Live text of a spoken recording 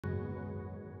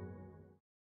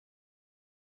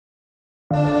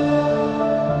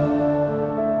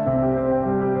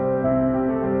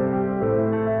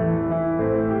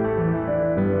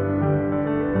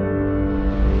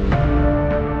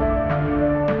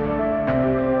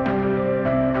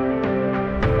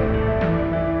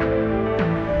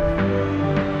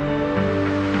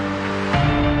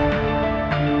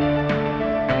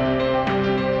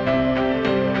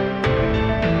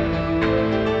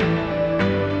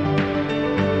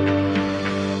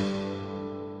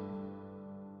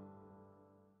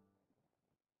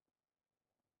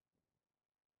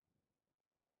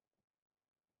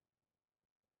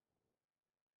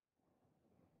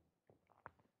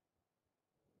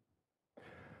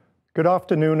Good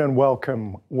afternoon and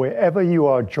welcome, wherever you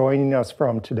are joining us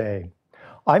from today.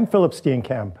 I'm Philip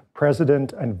Steenkamp,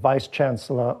 President and Vice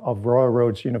Chancellor of Royal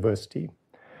Roads University.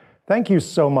 Thank you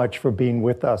so much for being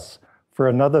with us for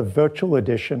another virtual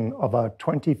edition of our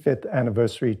 25th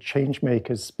anniversary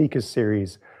Changemakers speaker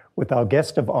series with our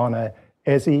guest of honor,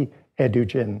 Esi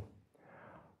Edugyan.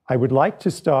 I would like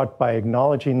to start by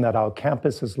acknowledging that our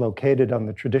campus is located on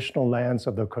the traditional lands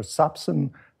of the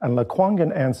Kosapsan and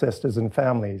Lekwungen ancestors and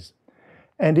families.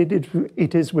 And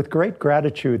it is with great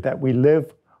gratitude that we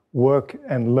live, work,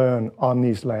 and learn on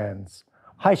these lands.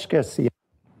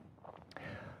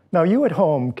 Now, you at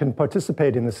home can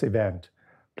participate in this event.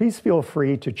 Please feel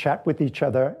free to chat with each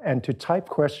other and to type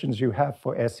questions you have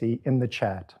for Esi in the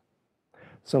chat.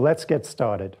 So let's get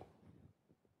started.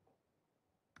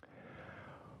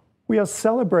 We are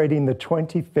celebrating the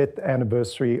 25th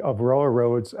anniversary of Royal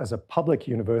Roads as a public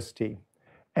university,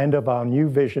 and of our new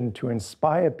vision to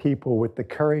inspire people with the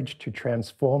courage to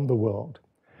transform the world.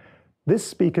 This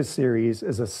speaker series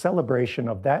is a celebration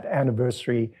of that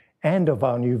anniversary and of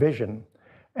our new vision.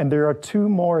 And there are two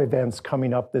more events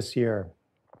coming up this year.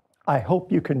 I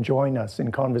hope you can join us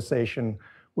in conversation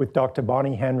with Dr.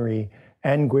 Bonnie Henry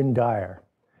and Gwyn Dyer.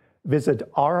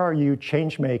 Visit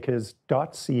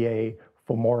rruchangemakers.ca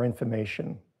for more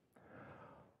information.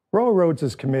 Royal Roads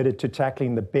is committed to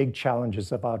tackling the big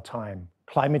challenges of our time: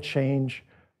 climate change,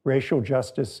 racial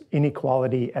justice,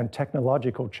 inequality, and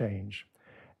technological change.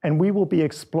 And we will be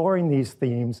exploring these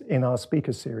themes in our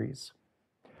speaker series.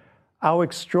 Our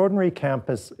extraordinary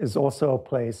campus is also a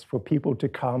place for people to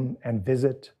come and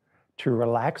visit, to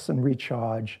relax and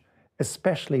recharge,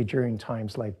 especially during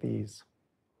times like these.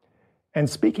 And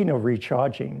speaking of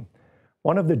recharging,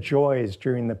 one of the joys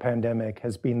during the pandemic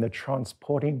has been the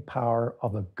transporting power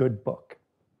of a good book.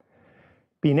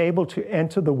 Being able to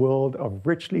enter the world of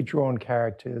richly drawn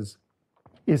characters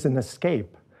is an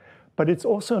escape, but it's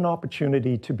also an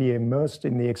opportunity to be immersed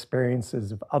in the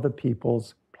experiences of other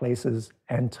people's places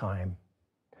and time,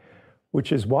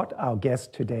 which is what our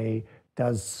guest today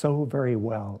does so very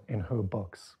well in her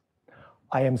books.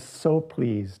 I am so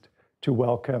pleased to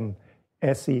welcome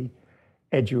Esi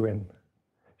Edugyan.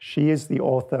 She is the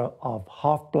author of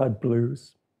Half-Blood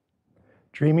Blues,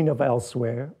 Dreaming of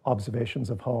Elsewhere, Observations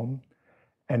of Home,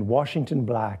 and Washington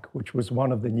Black, which was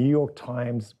one of the New York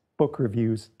Times Book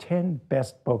Review's 10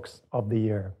 best books of the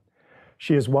year.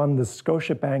 She has won the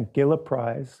Scotiabank Giller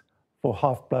Prize for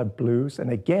Half-Blood Blues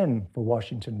and again for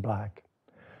Washington Black.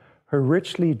 Her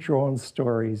richly drawn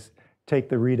stories take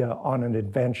the reader on an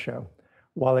adventure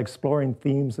while exploring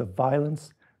themes of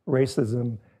violence,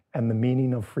 racism, and the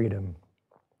meaning of freedom.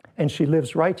 And she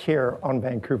lives right here on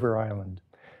Vancouver Island.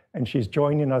 And she's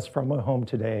joining us from her home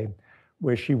today,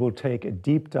 where she will take a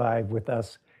deep dive with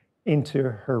us into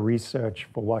her research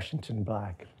for Washington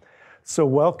Black. So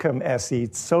welcome, Esi.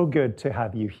 It's so good to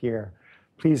have you here.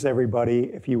 Please,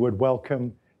 everybody, if you would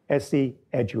welcome Esi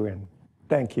Edugyan.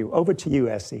 Thank you. Over to you,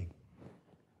 Esi.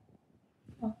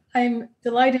 I'm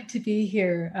delighted to be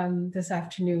here this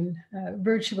afternoon,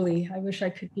 virtually. I wish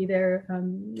I could be there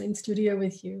in studio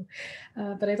with you.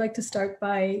 But I'd like to start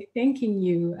by thanking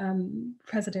you,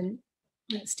 President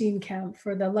Steenkamp,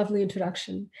 for the lovely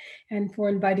introduction and for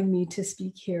inviting me to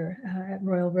speak here at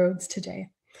Royal Roads today.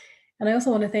 And I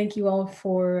also want to thank you all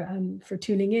for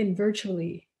tuning in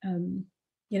virtually.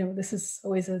 This is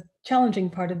always a challenging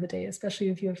part of the day, especially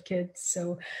if you have kids.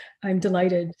 So I'm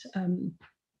delighted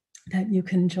that you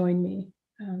can join me.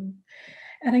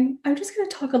 And I'm just going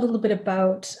to talk a little bit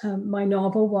about my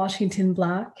novel, Washington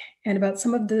Black, and about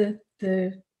some of the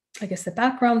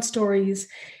background stories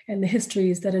and the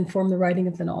histories that inform the writing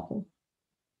of the novel.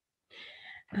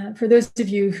 For those of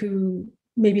you who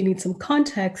maybe need some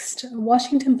context,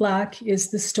 Washington Black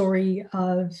is the story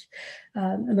of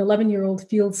an 11-year-old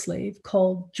field slave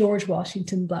called George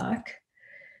Washington Black,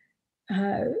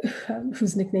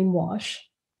 who's nicknamed Wash.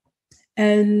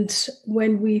 And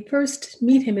when we first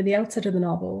meet him in the outset of the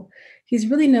novel, he's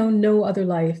really known no other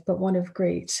life but one of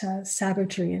great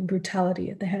savagery and brutality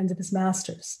at the hands of his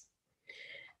masters.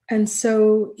 And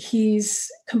so he's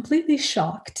completely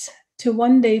shocked to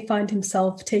one day find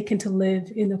himself taken to live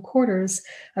in the quarters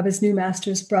of his new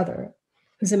master's brother,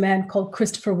 who's a man called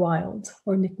Christopher Wilde,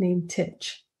 or nicknamed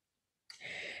Titch.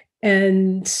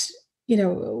 And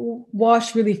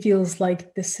Wash really feels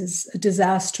like this is a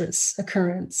disastrous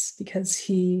occurrence because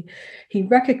he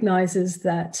recognizes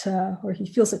that, or he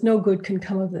feels that no good can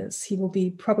come of this. He will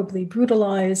be probably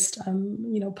brutalized,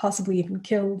 possibly even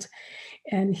killed.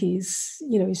 And he's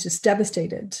just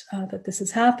devastated that this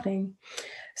is happening.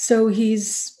 So he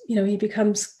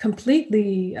becomes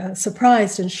completely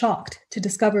surprised and shocked to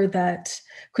discover that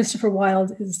Christopher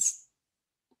Wilde is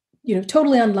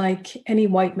totally unlike any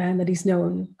white man that he's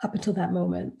known up until that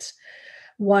moment.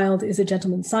 Wilde is a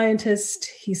gentleman scientist.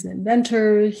 He's an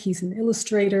inventor. He's an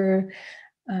illustrator.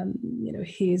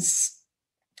 He's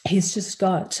just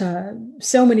got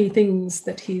so many things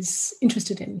that he's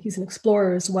interested in. He's an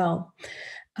explorer as well.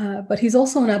 But he's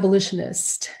also an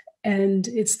abolitionist. And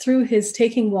it's through his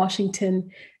taking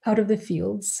Washington out of the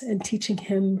fields and teaching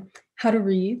him how to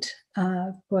read,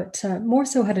 but more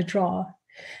so how to draw,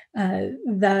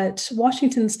 that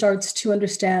Washington starts to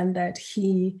understand that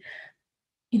he's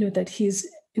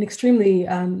an extremely,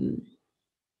 that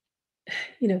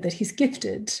he's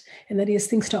gifted and that he has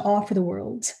things to offer the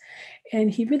world.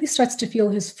 And he really starts to feel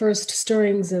his first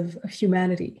stirrings of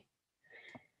humanity.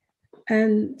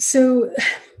 And so,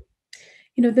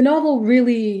 the novel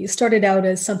really started out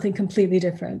as something completely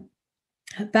different.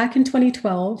 Back in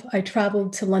 2012, I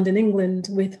traveled to London, England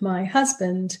with my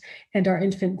husband and our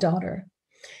infant daughter.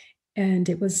 And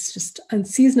it was just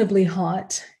unseasonably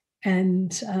hot.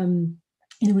 And,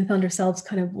 we found ourselves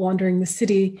kind of wandering the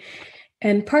city,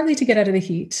 and partly to get out of the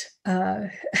heat,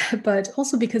 but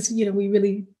also because, we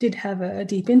really did have a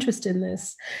deep interest in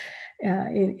this,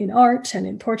 in art and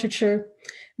in portraiture.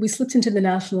 We slipped into the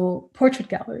National Portrait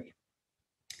Gallery.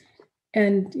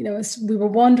 And, as we were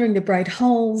wandering the bright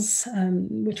halls,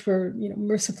 which were,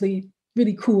 mercifully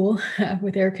really cool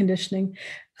with air conditioning,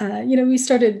 we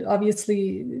started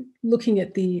obviously looking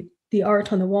at the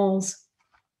art on the walls.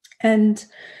 And,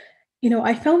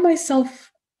 I found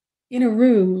myself in a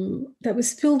room that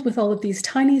was filled with all of these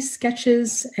tiny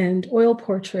sketches and oil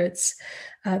portraits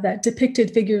that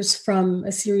depicted figures from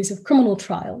a series of criminal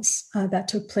trials that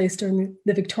took place during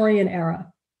the Victorian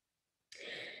era.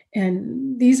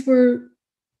 And these were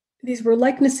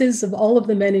likenesses of all of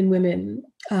the men and women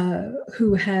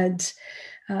who had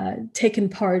taken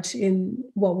part in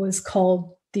what was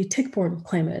called the Tichborne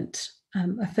claimant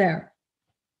affair.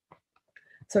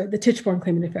 Sorry, the Tichborne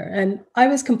claimant affair. And I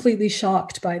was completely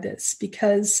shocked by this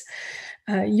because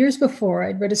years before,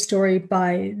 I'd read a story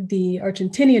by the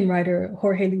Argentinian writer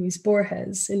Jorge Luis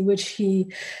Borges, in which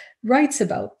he writes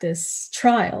about this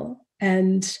trial.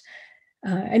 And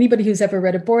anybody who's ever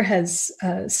read a Borges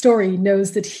story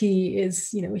knows that he is,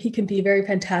 he can be very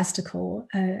fantastical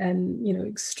and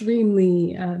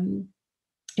extremely,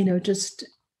 just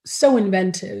so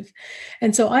inventive.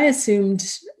 And so I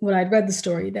assumed when I'd read the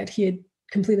story that he had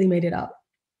completely made it up.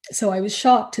 So I was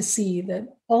shocked to see that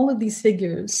all of these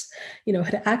figures,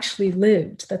 had actually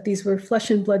lived, that these were flesh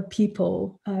and blood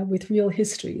people with real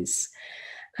histories.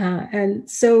 And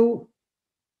so,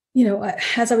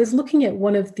 as I was looking at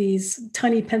one of these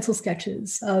tiny pencil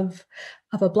sketches of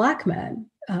a Black man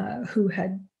who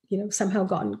had, somehow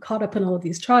gotten caught up in all of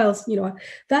these trials,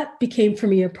 that became for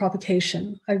me a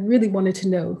provocation. I really wanted to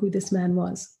know who this man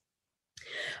was.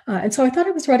 And so I thought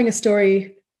I was writing a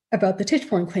story about the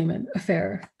Tichborne claimant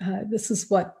affair. This is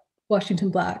what Washington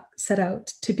Black set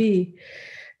out to be.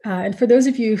 And for those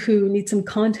of you who need some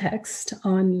context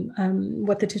on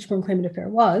what the Tichborne claimant affair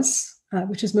was,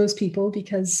 which is most people,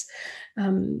 because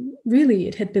really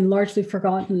it had been largely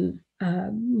forgotten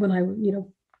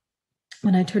when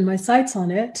I turned my sights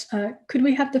on it. Could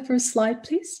we have the first slide,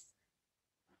 please?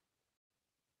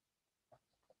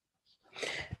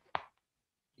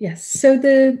 Yes, so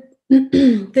the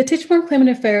Tichborne claimant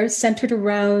affair centered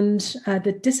around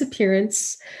the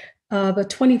disappearance of a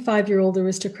 25-year-old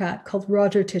aristocrat called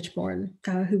Roger Tichborne,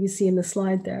 who we see in the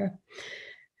slide there,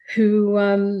 who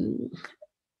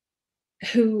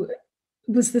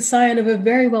was the scion of a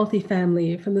very wealthy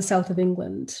family from the south of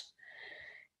England.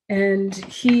 And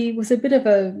he was a bit of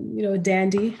a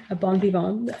dandy, a bon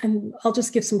vivant. And I'll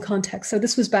just give some context. So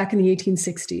this was back in the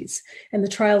 1860s, and the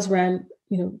trials ran,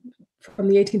 from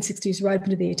the 1860s right up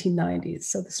into the 1890s.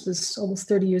 So this was almost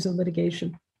 30 years of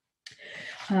litigation.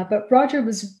 But Roger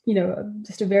was,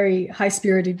 just a very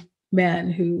high-spirited man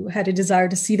who had a desire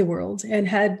to see the world and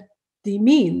had the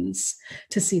means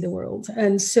to see the world.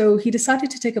 And so he decided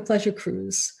to take a pleasure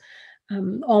cruise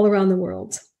all around the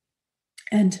world.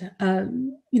 And,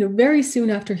 very soon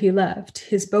after he left,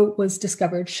 his boat was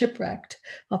discovered shipwrecked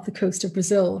off the coast of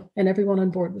Brazil, and everyone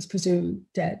on board was presumed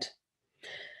dead.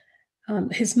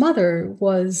 His mother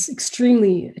was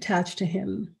extremely attached to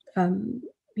him,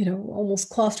 almost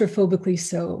claustrophobically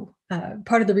so.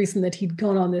 Part of the reason that he'd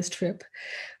gone on this trip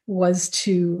was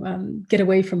to get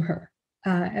away from her.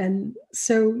 And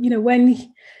so, when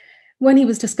he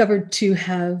was discovered to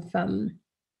have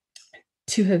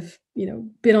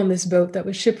been on this boat that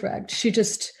was shipwrecked, she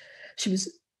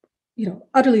was,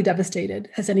 utterly devastated,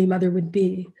 as any mother would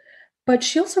be. But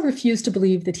she also refused to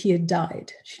believe that he had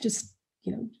died. She just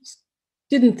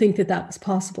didn't think that was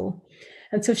possible.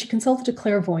 And so she consulted a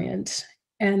clairvoyant,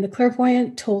 and the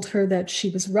clairvoyant told her that she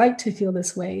was right to feel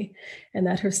this way, and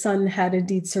that her son had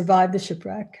indeed survived the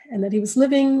shipwreck, and that he was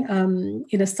living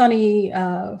in a sunny,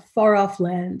 far-off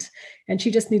land, and she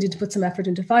just needed to put some effort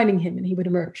into finding him, and he would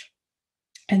emerge.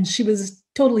 And she was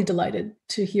totally delighted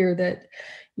to hear that,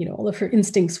 all of her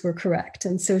instincts were correct.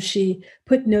 And so she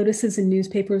put notices in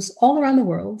newspapers all around the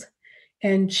world,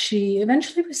 and she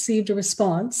eventually received a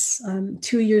response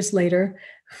 2 years later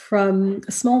from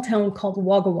a small town called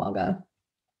Wagga Wagga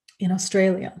in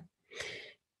Australia.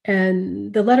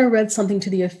 And the letter read something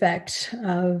to the effect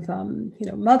of,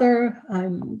 Mother,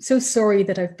 I'm so sorry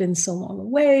that I've been so long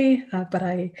away, but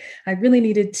I really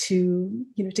needed to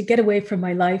get away from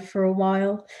my life for a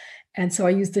while. And so I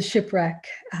used the shipwreck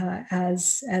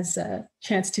as a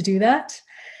chance to do that.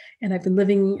 And I've been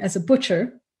living as a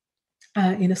butcher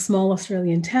in a small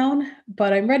Australian town,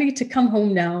 but I'm ready to come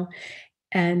home now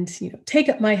and take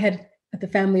up my head at the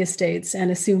family estates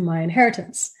and assume my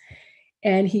inheritance.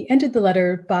 And he ended the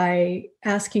letter by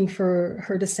asking for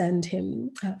her to send him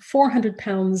 400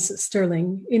 pounds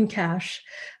sterling in cash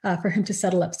for him to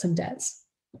settle up some debts.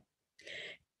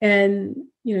 And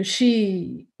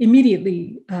she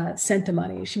immediately sent the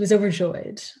money. She was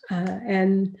overjoyed,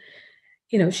 and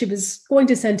she was going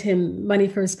to send him money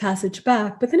for his passage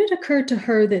back. But then it occurred to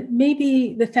her that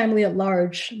maybe the family at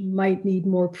large might need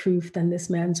more proof than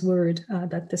this man's word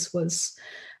that this was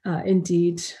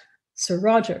indeed Sir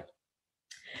Roger.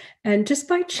 And just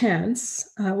by chance,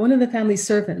 one of the family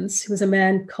servants, who was a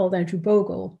man called Andrew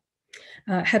Bogle,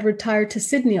 had retired to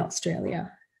Sydney,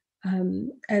 Australia.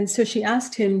 And so she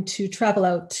asked him to travel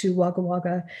out to Wagga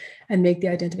Wagga and make the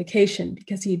identification,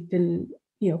 because he'd been,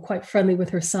 quite friendly with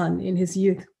her son in his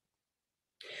youth.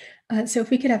 So if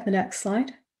we could have the next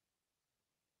slide.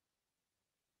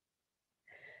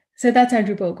 So that's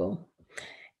Andrew Bogle.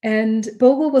 And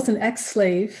Bogle was an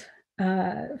ex-slave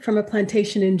from a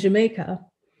plantation in Jamaica,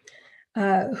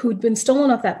 who'd been stolen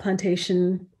off that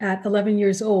plantation at 11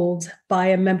 years old by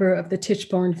a member of the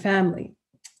Tichborne family,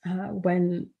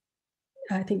 when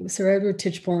I think it was Sir Edward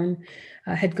Tichborne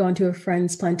had gone to a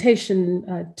friend's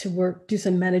plantation to do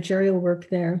some managerial work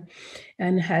there,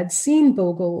 and had seen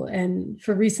Bogle, and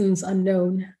for reasons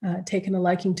unknown, taken a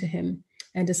liking to him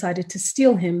and decided to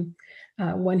steal him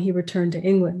when he returned to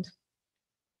England.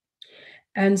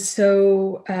 And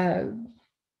so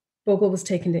Bogle was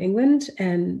taken to England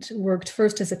and worked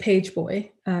first as a page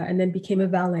boy and then became a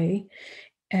valet.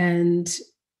 And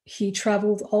he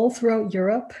traveled all throughout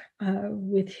Europe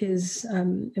with his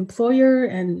employer,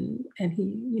 and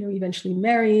he, eventually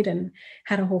married and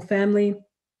had a whole family.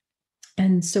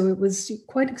 And so it was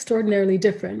quite extraordinarily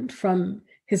different from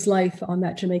his life on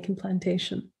that Jamaican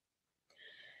plantation.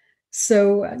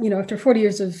 So, after 40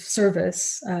 years of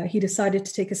service, he decided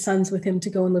to take his sons with him to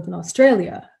go and live in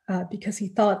Australia because he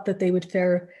thought that they would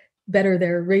fare better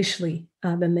there racially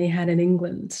than they had in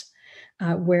England,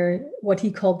 where what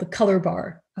he called the color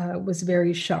bar was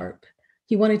very sharp.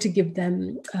 He wanted to give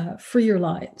them freer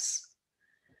lives.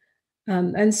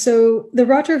 And so the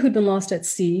Roger who'd been lost at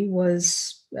sea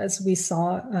was, as we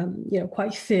saw,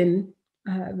 quite thin,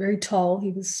 very tall.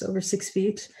 He was over 6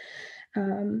 feet.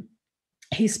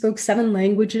 He spoke 7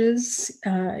 languages.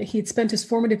 He had spent his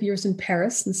formative years in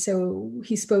Paris, and so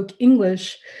he spoke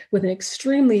English with an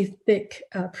extremely thick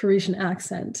Parisian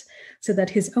accent, so that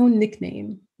his own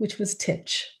nickname, which was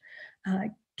Titch,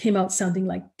 came out sounding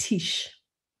like Tiche.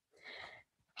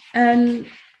 And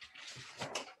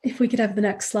if we could have the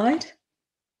next slide.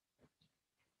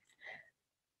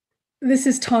 This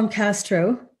is Tom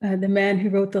Castro, the man who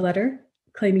wrote the letter,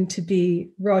 claiming to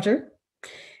be Roger.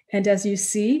 And as you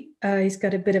see, he's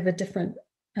got a bit of a different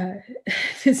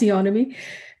physiognomy.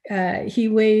 He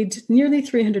weighed nearly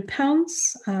 300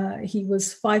 pounds. He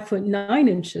was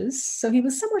 5'9". So he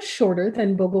was somewhat shorter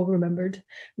than Bogle remembered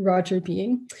Roger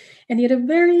being. And he had a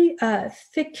very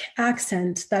thick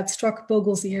accent that struck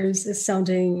Bogle's ears as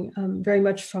sounding very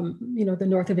much from, the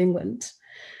north of England.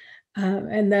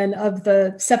 And then of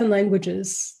the 7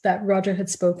 languages that Roger had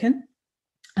spoken,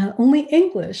 only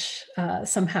English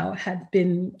somehow had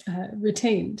been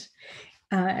retained,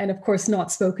 and of course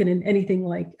not spoken in anything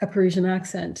like a Parisian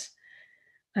accent.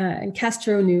 And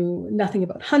Castro knew nothing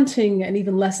about hunting and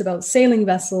even less about sailing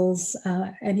vessels,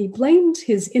 and he blamed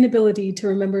his inability to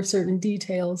remember certain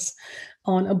details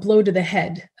on a blow to the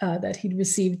head that he'd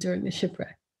received during the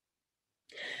shipwreck.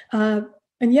 And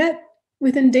yet,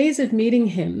 within days of meeting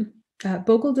him,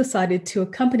 Bogle decided to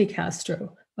accompany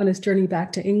Castro on his journey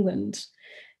back to England,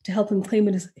 to help him claim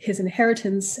his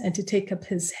inheritance and to take up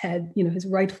his head, his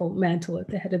rightful mantle at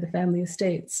the head of the family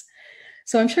estates.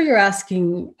 So I'm sure you're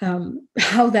asking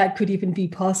how that could even be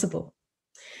possible.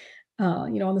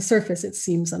 On the surface, it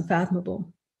seems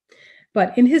unfathomable.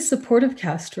 But in his support of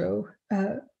Castro,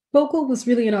 Bogle was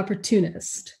really an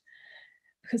opportunist,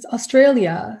 because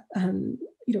Australia,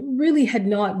 really had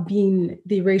not been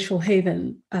the racial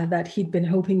haven that he'd been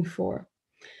hoping for.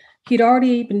 He'd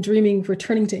already been dreaming of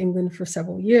returning to England for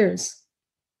several years.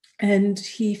 And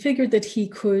he figured that he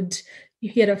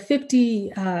had a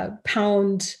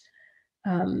 50-pound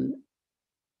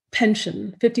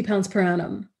pension, 50 pounds per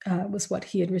annum was what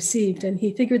he had received. And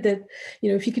he figured that,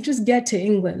 if he could just get to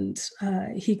England,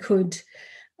 he could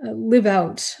live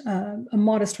out a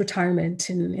modest retirement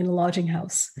in a lodging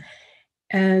house.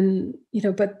 And,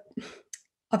 but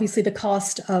obviously the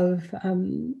cost of,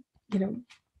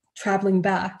 traveling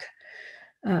back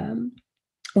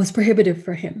was prohibitive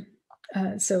for him.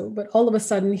 But all of a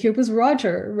sudden, here was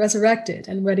Roger resurrected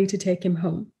and ready to take him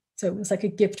home. So it was like a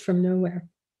gift from nowhere.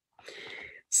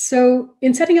 So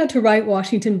in setting out to write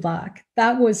Washington Black,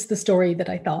 that was the story that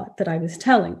I thought that I was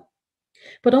telling.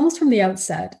 But almost from the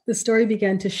outset, the story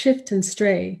began to shift and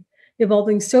stray,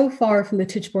 evolving so far from the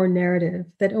Tichborne narrative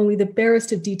that only the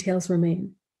barest of details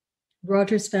remain.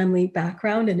 Roger's family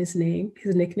background and his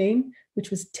nickname, which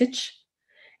was Titch,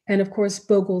 and of course,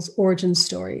 Bogle's origin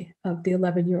story of the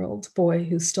 11-year-old boy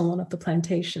who's stolen off the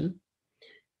plantation.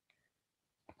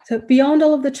 So beyond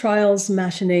all of the trial's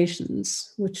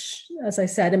machinations, which, as I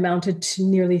said, amounted to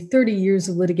nearly 30 years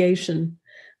of litigation,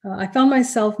 I found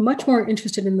myself much more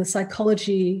interested in the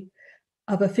psychology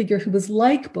of a figure who was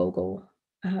like Bogle,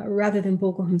 rather than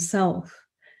Bogle himself.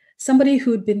 Somebody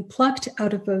who had been plucked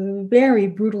out of a very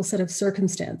brutal set of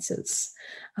circumstances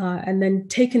and then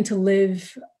taken to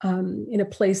live in a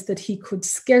place that he could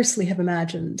scarcely have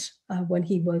imagined when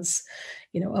he was,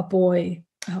 a boy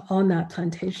on that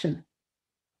plantation.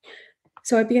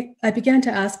 So I began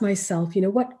to ask myself,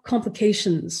 what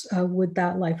complications would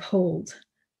that life hold?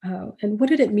 And what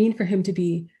did it mean for him to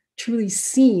be truly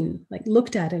seen, like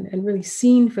looked at and really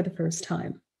seen for the first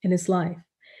time in his life?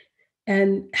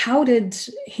 And how did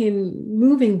him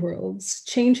moving worlds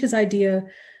change his idea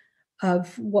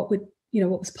of what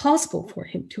was possible for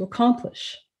him to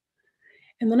accomplish?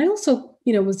 And then I also,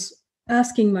 was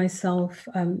asking myself,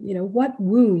 what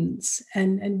wounds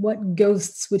and what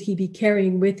ghosts would he be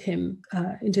carrying with him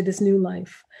into this new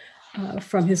life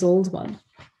from his old one?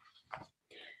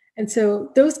 And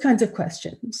so those kinds of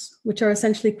questions, which are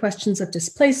essentially questions of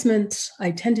displacement,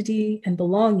 identity, and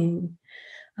belonging,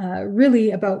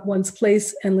 really about one's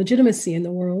place and legitimacy in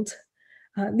the world,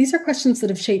 these are questions that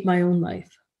have shaped my own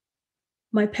life.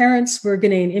 My parents were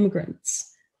Ghanaian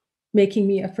immigrants, making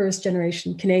me a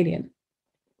first-generation Canadian.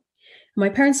 My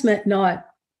parents met not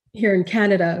here in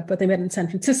Canada, but they met in San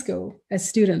Francisco as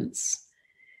students.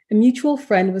 A mutual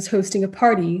friend was hosting a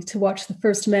party to watch the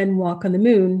first men walk on the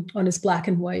moon on his black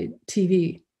and white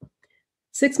TV.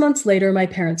 6 months later, my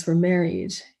parents were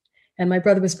married, and my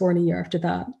brother was born a year after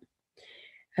that.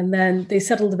 And then they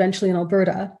settled eventually in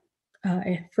Alberta,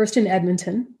 first in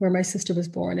Edmonton, where my sister was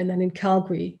born, and then in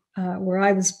Calgary, where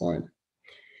I was born.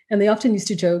 And they often used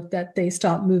to joke that they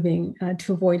stopped moving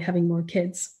to avoid having more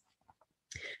kids.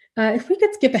 If we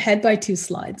could skip ahead by 2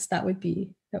 slides, that would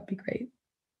be great.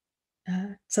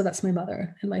 So that's my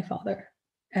mother and my father.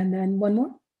 And then one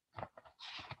more.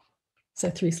 So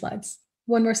 3 slides.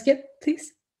 One more skip,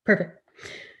 please. Perfect.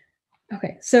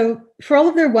 Okay, so for all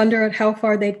of their wonder at how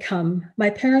far they'd come, my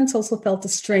parents also felt a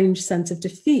strange sense of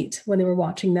defeat when they were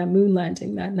watching that moon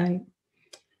landing that night,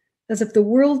 as if the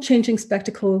world-changing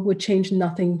spectacle would change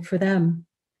nothing for them,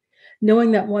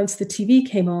 knowing that once the TV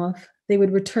came off, they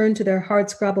would return to their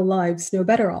hardscrabble lives no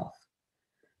better off.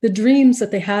 The dreams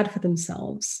that they had for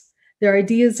themselves, their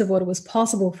ideas of what it was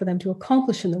possible for them to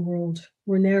accomplish in the world,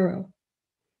 were narrow.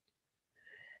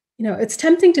 It's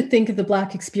tempting to think of the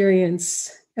Black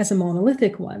experience as a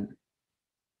monolithic one.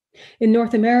 In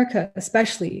North America,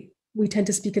 especially, we tend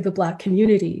to speak of the Black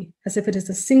community as if it is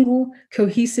a single,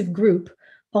 cohesive group,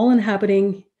 all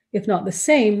inhabiting, if not the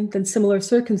same, then similar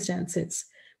circumstances,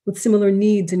 with similar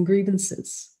needs and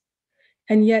grievances.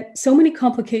 And yet, so many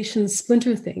complications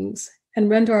splinter things and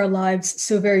render our lives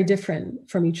so very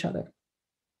different from each other.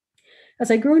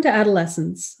 As I grew into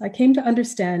adolescence, I came to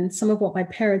understand some of what my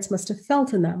parents must have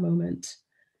felt in that moment.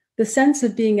 The sense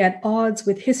of being at odds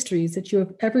with histories that you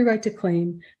have every right to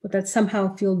claim, but that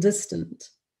somehow feel distant.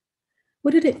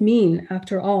 What did it mean,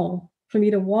 after all, for me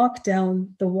to walk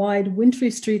down the wide, wintry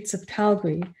streets of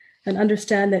Calgary and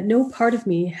understand that no part of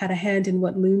me had a hand in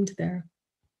what loomed there?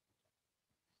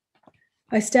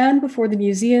 I stand before the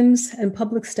museums and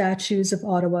public statues of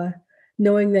Ottawa,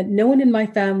 knowing that no one in my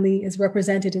family is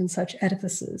represented in such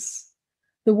edifices.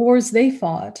 The wars they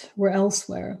fought were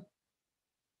elsewhere.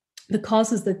 The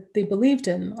causes that they believed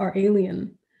in are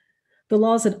alien. The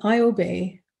laws that I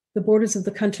obey, the borders of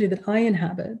the country that I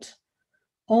inhabit,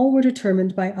 all were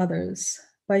determined by others,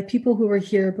 by people who were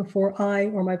here before I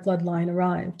or my bloodline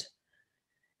arrived.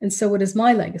 And so what is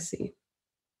my legacy?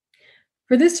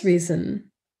 For this reason,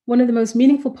 one of the most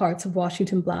meaningful parts of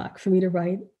Washington Black for me to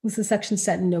write was the section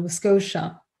set in Nova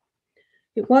Scotia.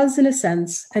 It was, in a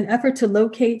sense, an effort to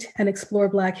locate and explore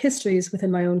Black histories within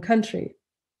my own country.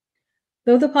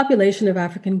 Though the population of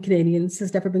African Canadians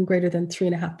has never been greater than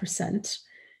 3.5%,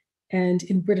 and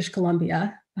in British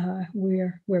Columbia,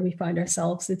 where we find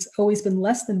ourselves, it's always been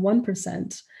less than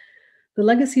 1%, the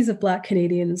legacies of Black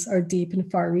Canadians are deep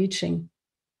and far-reaching.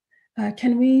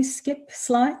 Can we skip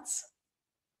slides?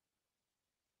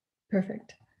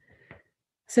 Perfect.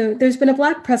 So there's been a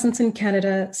Black presence in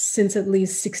Canada since at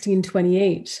least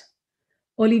 1628.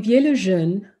 Olivier Le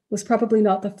Jeune was probably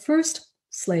not the first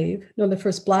slave, nor the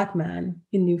first Black man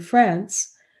in New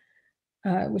France,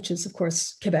 which is, of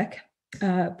course, Quebec,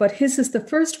 but his is the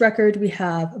first record we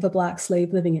have of a Black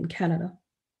slave living in Canada.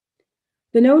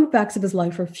 The known facts of his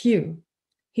life are few.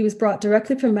 He was brought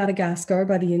directly from Madagascar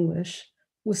by the English,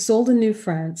 was sold in New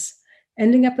France,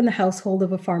 ending up in the household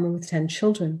of a farmer with 10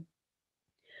 children.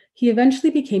 He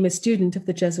eventually became a student of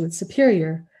the Jesuit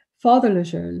superior, Father Le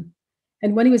Jeune,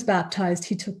 and when he was baptized,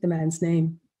 he took the man's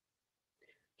name.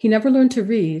 He never learned to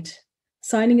read,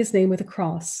 signing his name with a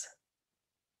cross.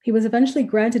 He was eventually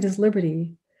granted his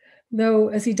liberty, though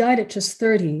as he died at just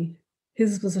 30,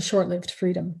 his was a short-lived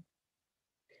freedom.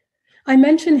 I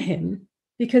mention him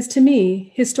because to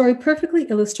me, his story perfectly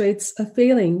illustrates a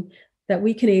failing that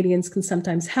we Canadians can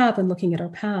sometimes have in looking at our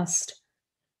past.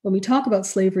 When we talk about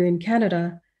slavery in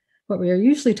Canada, what we are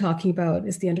usually talking about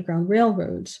is the Underground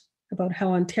Railroad, about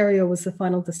how Ontario was the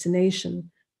final destination,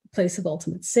 the place of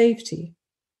ultimate safety.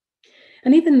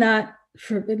 And even that,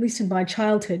 for at least in my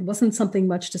childhood, wasn't something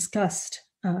much discussed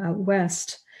out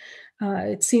west.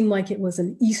 It seemed like it was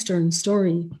an Eastern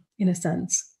story, in a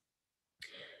sense.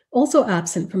 Also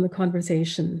absent from the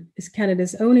conversation is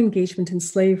Canada's own engagement in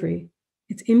slavery,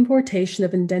 its importation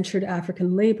of indentured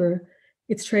African labor,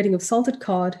 its trading of salted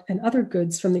cod and other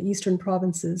goods from the eastern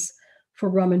provinces for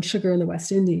rum and sugar in the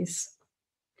West Indies.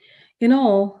 In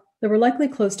all, there were likely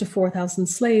close to 4,000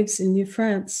 slaves in New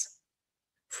France.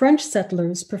 French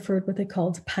settlers preferred what they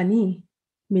called Pani,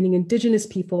 meaning indigenous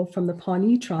people from the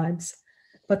Pawnee tribes,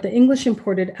 but the English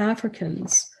imported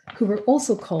Africans, who were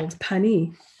also called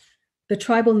Pani, the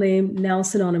tribal name now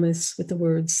synonymous with the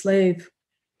word slave.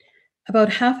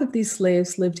 About half of these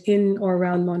slaves lived in or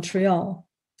around Montreal,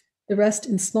 the rest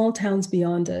in small towns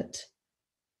beyond it.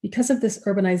 Because of this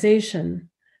urbanization,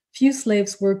 few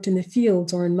slaves worked in the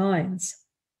fields or in mines,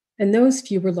 and those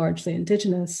few were largely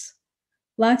indigenous.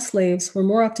 Black slaves were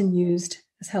more often used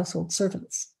as household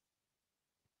servants.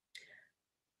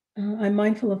 I'm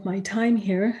mindful of my time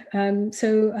here.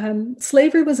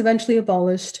 Slavery was eventually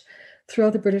abolished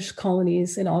throughout the British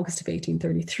colonies in August of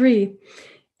 1833,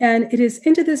 and it is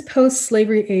into this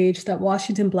post-slavery age that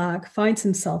Washington Black finds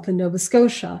himself in Nova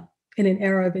Scotia in an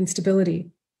era of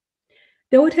instability.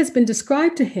 Though it has been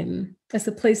described to him as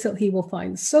the place that he will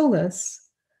find solace,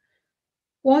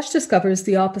 Wash discovers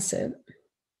the opposite.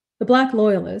 The Black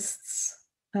loyalists,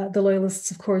 the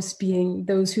loyalists, of course, being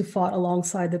those who fought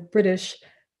alongside the British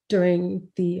during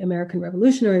the American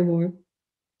Revolutionary War,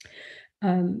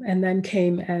 and then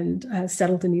came and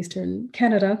settled in Eastern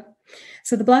Canada.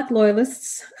 So the Black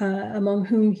loyalists, among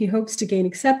whom he hopes to gain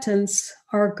acceptance,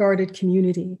 are a guarded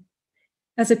community.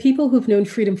 As a people who've known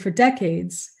freedom for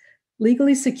decades,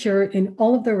 legally secure in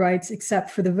all of their rights except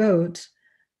for the vote,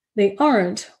 they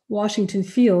aren't, Washington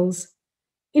feels,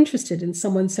 interested in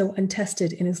someone so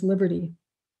untested in his liberty.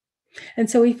 And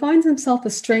so he finds himself a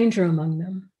stranger among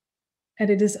them, and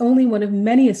it is only one of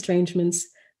many estrangements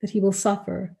that he will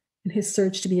suffer in his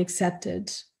search to be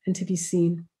accepted and to be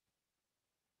seen.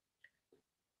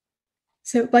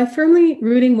 So by firmly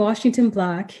rooting Washington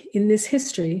Black in this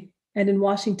history and in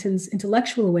Washington's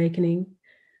intellectual awakening,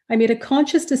 I made a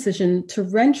conscious decision to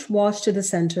wrench Wash to the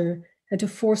center and to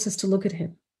force us to look at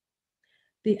him.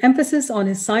 The emphasis on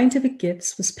his scientific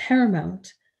gifts was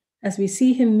paramount as we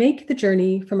see him make the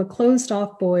journey from a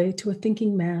closed-off boy to a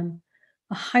thinking man,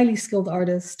 a highly skilled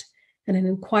artist, and an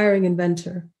inquiring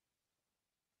inventor.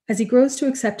 As he grows to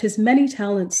accept his many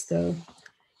talents, though,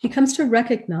 he comes to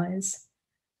recognize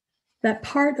that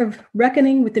part of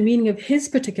reckoning with the meaning of his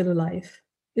particular life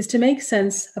is to make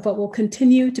sense of what will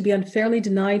continue to be unfairly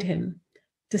denied him,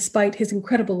 despite his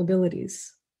incredible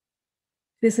abilities.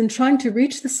 It is in trying to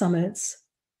reach the summits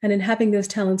and in having those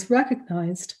talents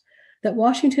recognized that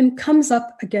Washington comes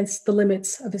up against the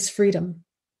limits of his freedom.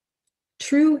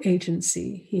 True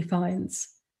agency, he finds,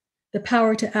 the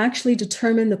power to actually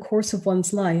determine the course of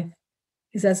one's life,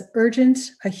 is as urgent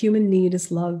a human need as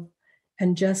love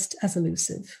and just as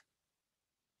elusive.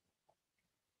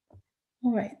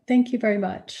 All right, thank you very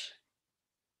much.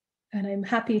 And I'm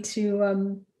happy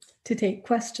to take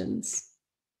questions.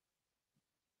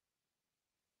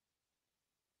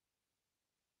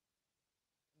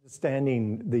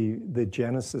 Understanding the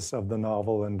genesis of the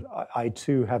novel, and I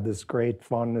too have this great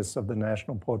fondness of the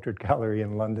National Portrait Gallery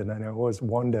in London, and I always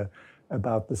wonder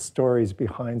about the stories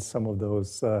behind some of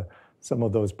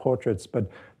those portraits. But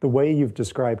the way you've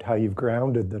described how you've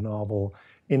grounded the novel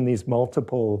in these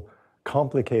multiple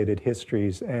complicated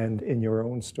histories and in your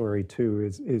own story too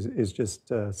is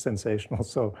just sensational.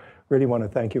 So really want to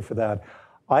thank you for that.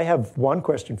 I have one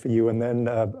question for you, and then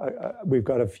we've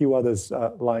got a few others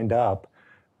lined up.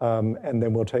 And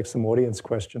then we'll take some audience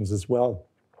questions as well.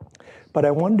 But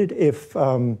I wondered if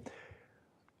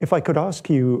I could ask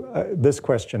you this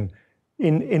question.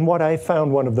 In what I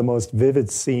found one of the most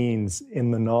vivid scenes in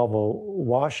the novel,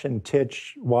 Wash and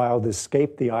Titch Wilde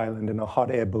escaped the island in a hot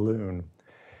air balloon.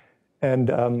 And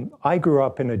I grew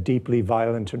up in a deeply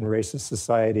violent and racist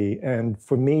society. And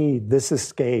for me, this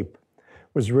escape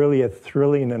was really a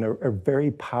thrilling and a very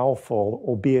powerful,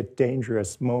 albeit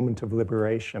dangerous, moment of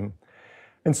liberation.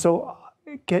 And so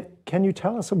can you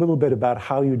tell us a little bit about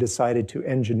how you decided to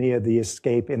engineer the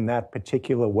escape in that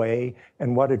particular way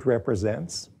and what it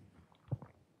represents?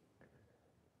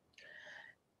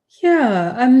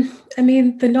 Yeah, I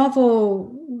mean, the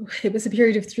novel, it was a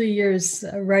period of 3 years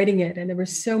writing it, and there were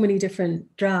so many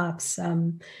different drafts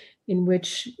in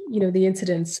which, the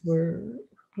incidents were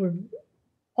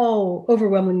all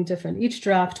overwhelmingly different. Each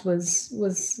draft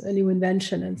was a new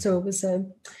invention, and so it was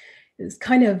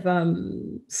kind of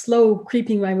slow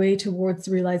creeping my way towards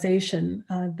the realization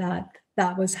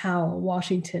that was how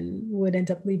Washington would end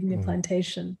up leaving the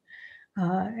plantation.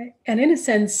 And in a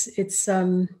sense,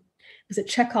 was it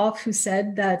Chekhov who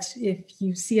said that if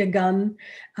you see a gun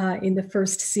in the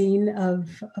first scene of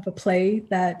a play,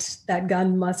 that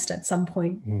gun must at some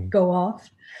point go off.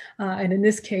 And in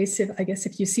this case,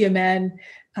 if you see a man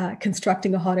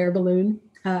constructing a hot air balloon,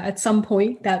 at some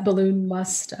point that balloon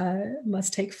must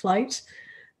take flight.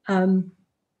 And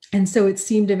so it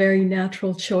seemed a very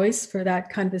natural choice for that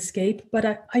kind of escape.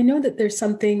 But I know that there's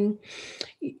something,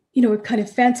 kind of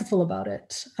fanciful about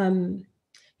it.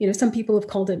 Some people have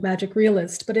called it magic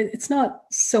realist, but it's not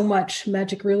so much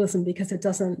magic realism because it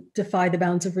doesn't defy the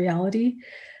bounds of reality,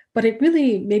 but it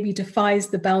really maybe defies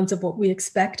the bounds of what we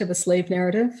expect of a slave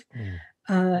narrative.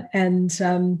 And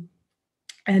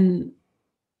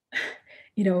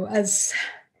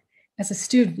as a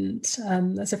student,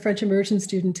 as a French immersion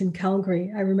student in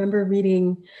Calgary, I remember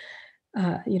reading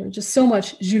just so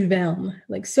much Jules Verne,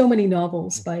 like so many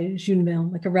novels by Jules Verne,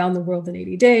 like Around the World in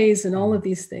 80 Days and all of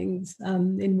these things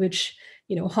in which,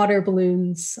 hot air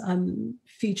balloons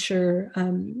feature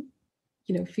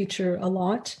a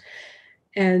lot.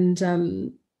 And,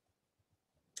 and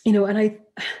I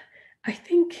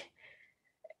think,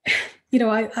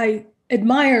 I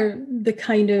admire the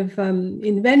kind of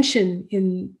invention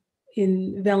in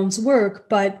Verne's work,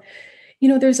 but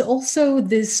there's also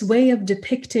this way of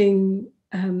depicting,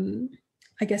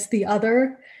 the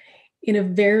other in a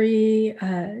very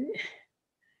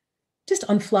just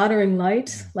unflattering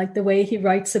light, like the way he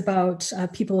writes about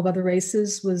people of other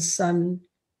races was,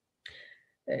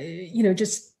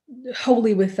 just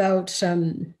wholly without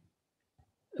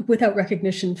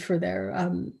recognition for their,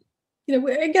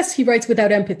 I guess he writes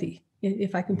without empathy,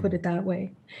 if I can put it that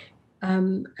way.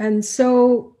 And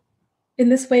so in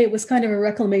this way, it was kind of a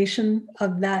reclamation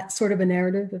of that sort of a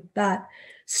narrative, of that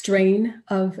strain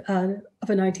of a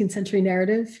 19th century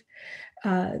narrative,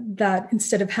 that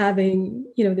instead of having,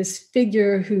 this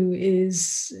figure who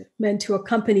is meant to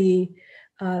accompany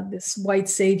this white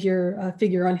savior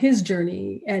figure on his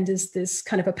journey and is this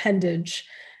kind of appendage,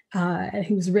 and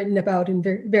he was written about in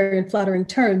very, very unflattering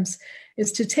terms,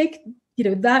 is to take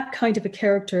that kind of a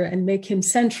character and make him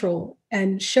central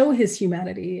and show his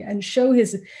humanity and show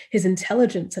his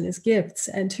intelligence and his gifts,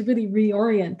 and to really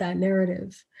reorient that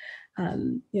narrative.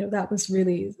 That was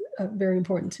really very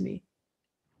important to me.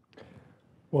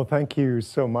 Well, thank you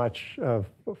so much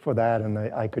for that. And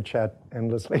I could chat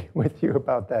endlessly with you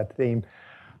about that theme.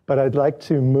 But I'd like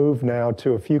to move now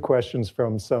to a few questions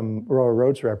from some Royal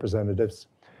Roads representatives.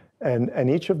 And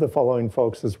each of the following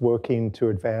folks is working to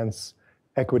advance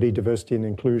equity, diversity, and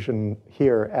inclusion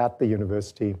here at the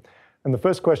university. And the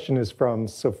first question is from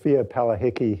Sophia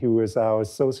Palahicki, who is our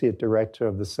Associate Director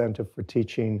of the Center for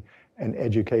Teaching and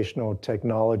Educational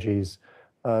Technologies.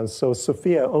 So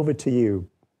Sophia, over to you.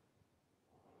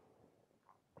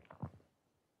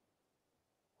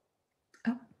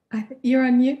 You're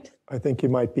on mute. I think you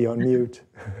might be on mute.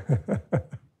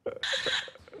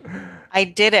 I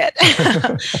did it.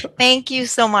 Thank you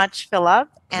so much, Philip.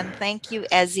 And thank you,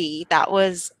 Esi. That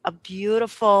was a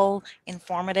beautiful,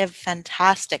 informative,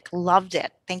 fantastic. Loved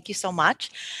it. Thank you so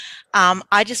much.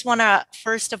 I just want to,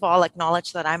 first of all,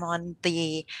 acknowledge that I'm on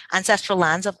the ancestral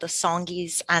lands of the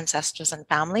Songhees ancestors and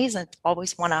families, and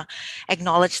always want to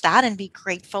acknowledge that and be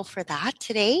grateful for that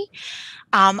today.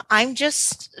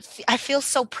 I feel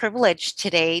so privileged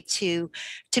today to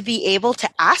be able to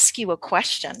ask you a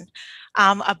question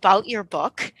about your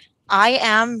book. I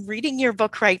am reading your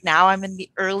book right now. I'm in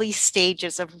the early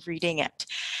stages of reading it.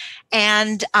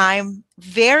 And I'm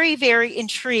very, very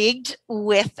intrigued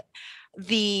with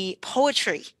the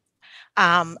poetry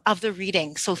of the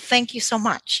reading. So thank you so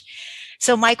much.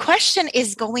 So my question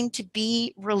is going to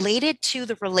be related to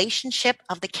the relationship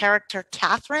of the character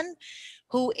Catherine,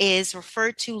 who is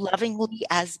referred to lovingly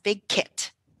as Big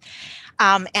Kit,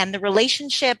 and the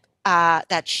relationship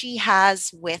that she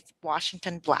has with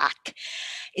Washington Black.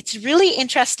 It's really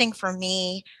interesting for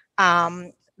me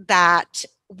that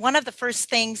one of the first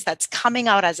things that's coming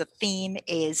out as a theme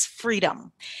is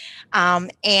freedom.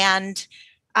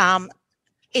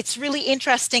 It's really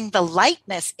interesting, the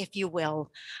lightness, if you will,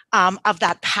 of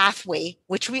that pathway,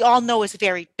 which we all know is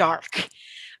very dark,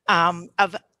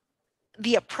 of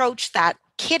the approach that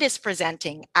Kit is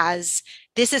presenting as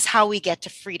this is how we get to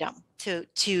freedom,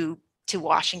 to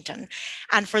Washington.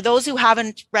 And for those who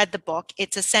haven't read the book,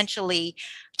 it's essentially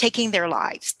taking their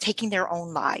lives, taking their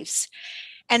own lives.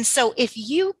 And so if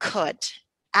you could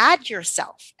add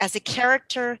yourself as a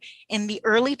character in the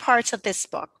early parts of this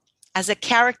book, as a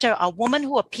character, a woman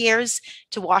who appears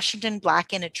to Washington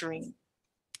Black in a dream,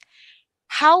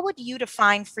 how would you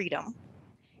define freedom,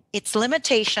 its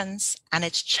limitations, and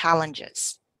its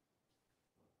challenges?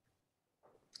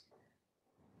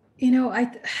 You know,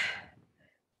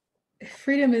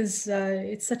 freedom is,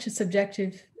 it's such a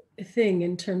subjective thing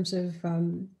in terms of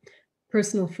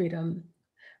personal freedom.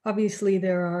 Obviously,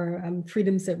 there are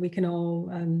freedoms that we can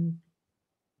all,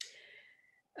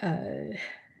 I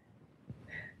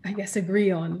guess, agree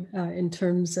on in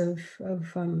terms of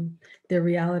their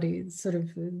realities, sort of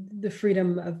the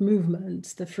freedom of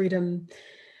movement, the freedom,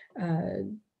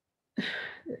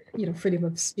 freedom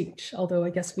of speech, although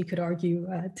I guess we could argue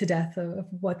to death of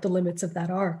what the limits of that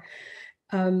are.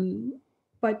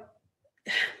 But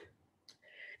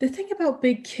the thing about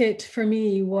Big Kit for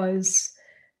me was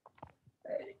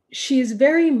she is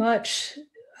very much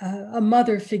a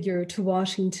mother figure to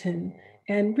Washington,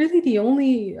 and really the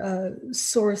only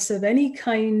source of any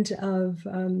kind of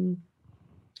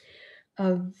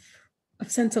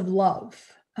sense of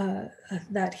love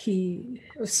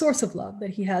source of love that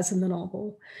he has in the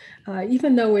novel,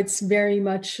 even though it's very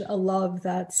much a love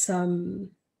that's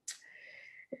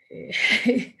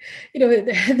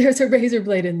there's a razor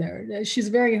blade in there. She's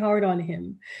very hard on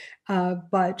him,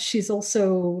 but she's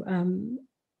also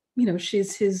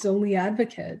she's his only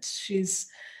advocate. She's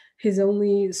his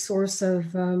only source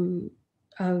of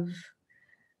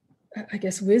I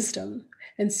guess, wisdom.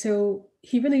 And so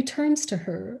he really turns to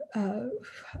her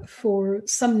for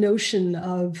some notion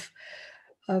of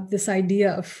this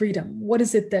idea of freedom. What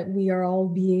is it that we are all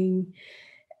being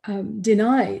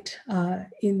denied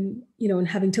in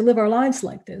having to live our lives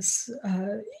like this?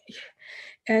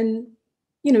 And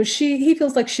he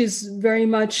feels like she's very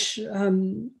much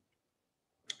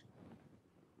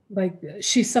like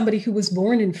she's somebody who was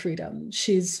born in freedom.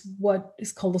 She's what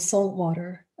is called a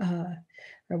saltwater,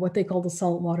 or what they call the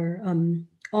saltwater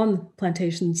on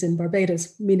plantations in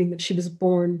Barbados, meaning that she was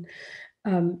born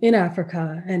in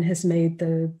Africa and has made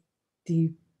the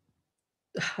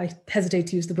I hesitate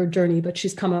to use the word journey, but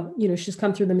she's come up, she's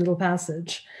come through the Middle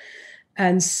Passage.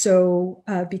 And so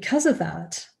because of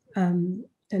that,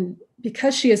 and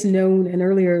because she has known an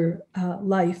earlier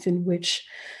life in which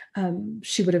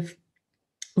she would have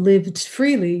lived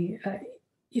freely,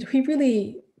 he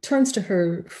really turns to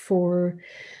her for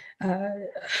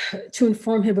to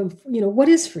inform him of, what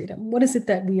is freedom? What is it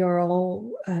that we are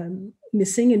all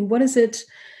missing? And what is it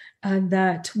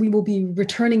that we will be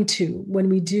returning to when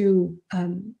we do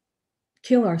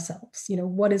kill ourselves?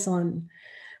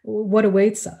 What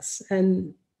awaits us?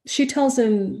 And she tells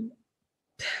him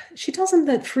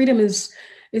that freedom is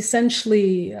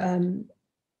essentially,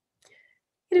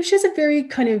 she has a very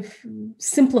kind of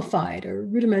simplified or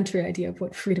rudimentary idea of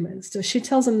what freedom is. So she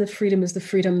tells him that freedom is the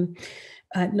freedom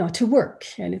not to work,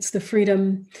 and it's the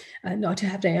freedom not to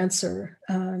have to answer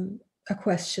a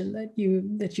question that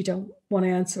you don't want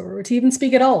to answer, or to even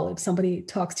speak at all if somebody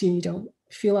talks to you and you don't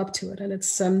feel up to it. And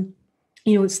it's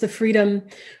it's the freedom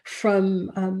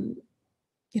from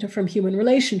from human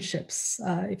relationships.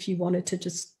 If you wanted to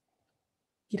just,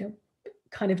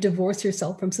 kind of divorce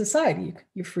yourself from society,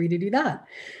 you're free to do that.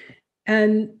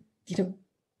 And,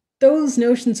 those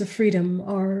notions of freedom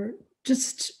are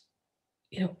just,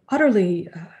 utterly,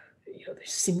 they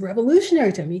seem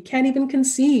revolutionary to him. He can't even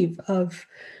conceive of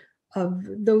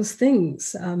those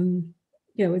things.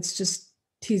 It's just,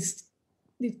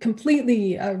 it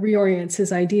completely reorients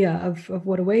his idea of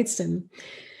what awaits him.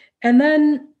 And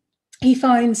then he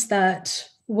finds that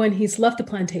when he's left the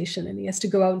plantation and he has to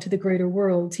go out into the greater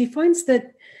world, he finds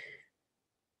that,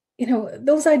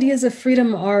 those ideas of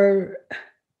freedom are,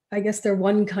 I guess they're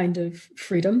one kind of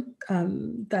freedom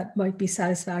that might be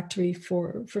satisfactory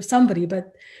for somebody,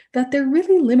 but that they're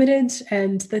really limited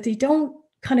and that they don't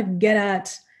kind of get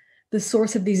at the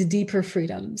source of these deeper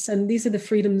freedoms. And these are the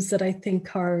freedoms that I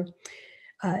think are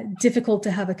difficult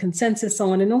to have a consensus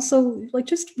on, and also like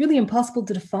just really impossible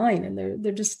to define. And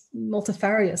they're just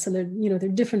multifarious, and they're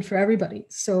different for everybody.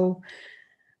 So,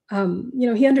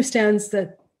 he understands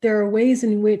that there are ways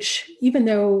in which, even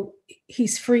though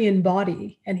he's free in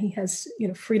body and he has,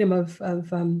 freedom of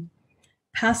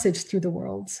passage through the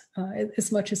world,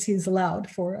 as much as he's allowed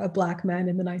for a Black man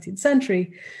in the 19th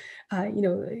century,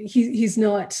 he's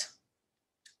not,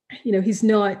 he's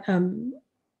not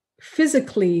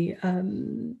physically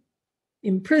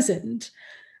imprisoned,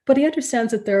 but he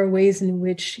understands that there are ways in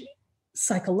which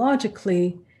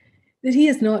psychologically that he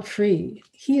is not free.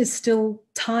 He is still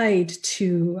tied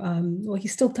to,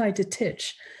 he's still tied to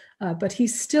Titch, but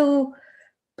he's still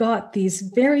got these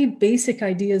very basic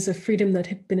ideas of freedom that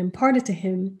have been imparted to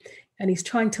him, and he's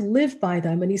trying to live by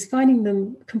them, and he's finding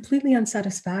them completely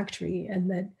unsatisfactory,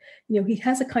 and that, he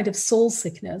has a kind of soul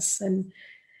sickness. And,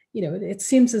 it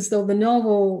seems as though the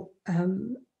novel,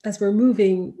 as we're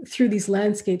moving through these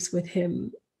landscapes with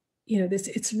him,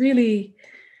 it's really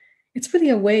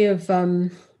a way of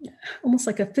almost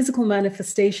like a physical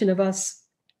manifestation of us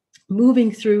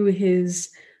moving through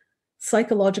his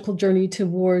psychological journey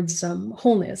towards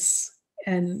wholeness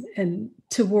and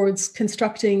towards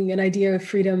constructing an idea of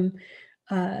freedom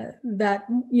that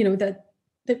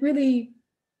really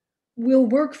will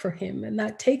work for him, and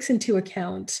that takes into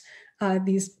account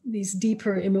these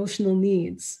deeper emotional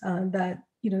needs that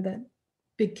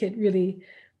Big Kit really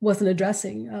wasn't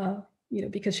addressing,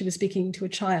 because she was speaking to a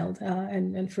child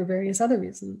and for various other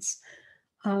reasons.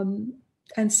 And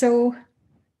so,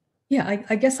 yeah,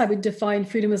 I guess I would define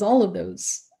freedom as all of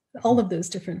those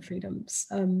different freedoms.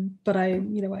 But I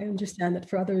understand that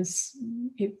for others,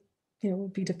 it will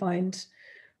be defined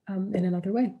in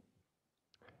another way.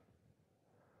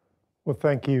 Well,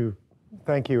 thank you,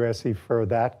 Esi, for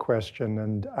that question.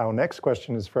 And our next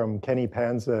question is from Kenny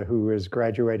Panza, who is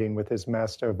graduating with his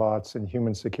Master of Arts in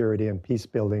Human Security and Peace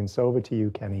Building. So over to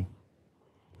you, Kenny.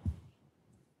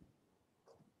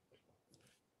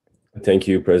 Thank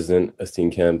you, President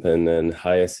Steenkamp, and then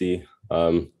hi, Esi.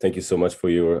 Thank you so much for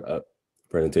your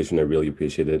presentation. I really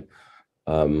appreciate it.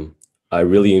 I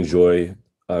really enjoy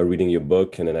reading your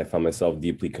book, and then I found myself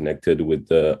deeply connected with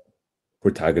the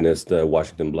protagonist,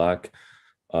 Washington Black.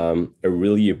 I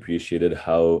really appreciated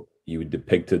how you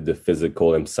depicted the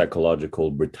physical and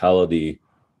psychological brutality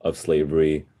of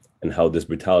slavery and how this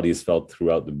brutality is felt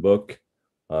throughout the book.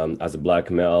 As a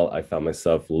Black male, I found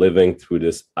myself living through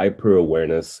this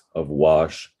hyper-awareness of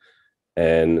Wash,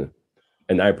 and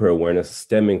an hyper-awareness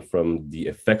stemming from the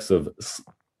effects of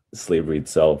slavery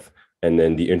itself, and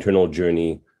then the internal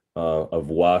journey of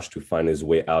Wash to find his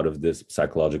way out of this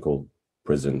psychological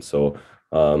prison. So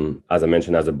as I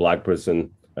mentioned, as a Black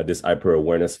person, this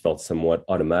hyper-awareness felt somewhat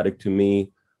automatic to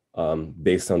me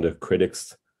based on the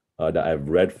critics that I've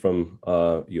read from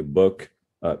your book.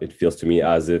 It feels to me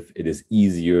as if it is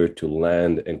easier to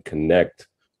land and connect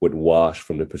with Wash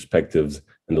from the perspectives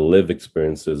and the lived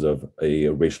experiences of a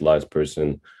racialized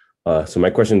person. So my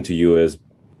question to you is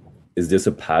this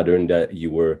a pattern that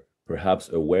you were perhaps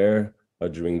aware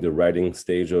during the writing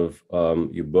stage of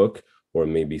your book, or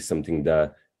maybe something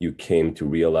that you came to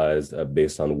realize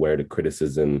based on where the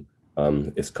criticism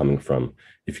is coming from?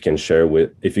 If you can share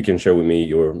with me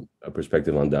your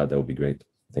perspective on that, that would be great.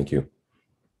 Thank you.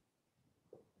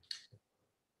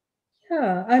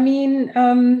 Yeah, I mean,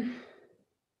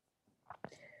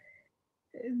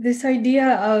 this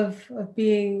idea of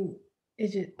being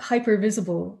hyper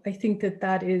visible, I think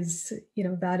that is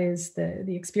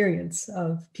the experience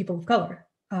of people of color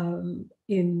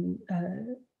in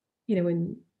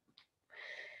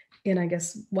I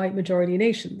guess white majority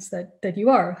nations, that you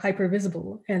are hyper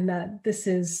visible, and that this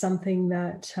is something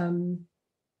that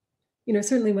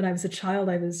certainly when I was a child,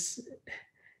 it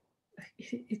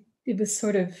was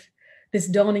sort of this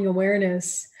dawning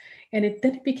awareness And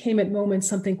then it became at moments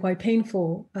something quite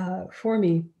painful for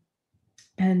me.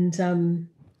 And,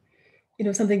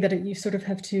 something that you sort of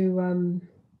have to,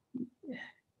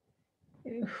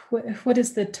 what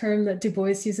is the term that Du Bois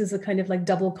uses, a kind of like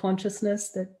double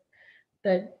consciousness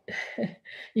that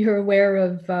you're aware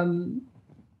of,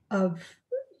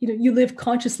 you live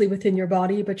consciously within your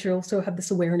body, but you also have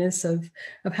this awareness of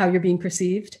how you're being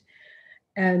perceived.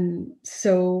 And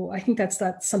so I think that's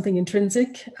something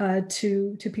intrinsic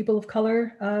to people of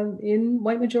color in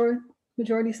white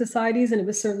majority societies. And it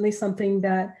was certainly something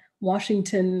that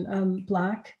Washington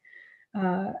Black,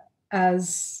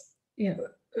 as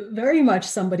very much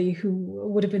somebody who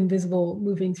would have been visible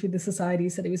moving through the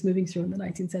societies that he was moving through in the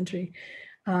 19th century.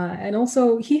 And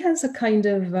also he has a kind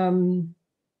of,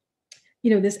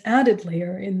 this added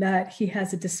layer in that he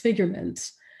has a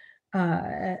disfigurement.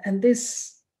 And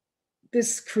this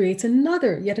creates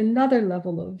yet another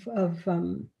level of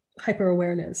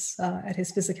hyper-awareness at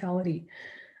his physicality.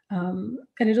 And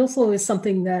it also is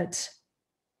something that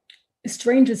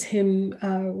estranges him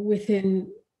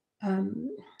within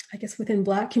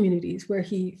Black communities where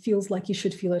he feels like he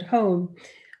should feel at home.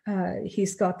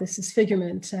 He's got this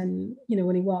disfigurement, and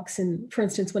when he walks in, for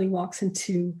instance, when he walks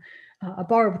into a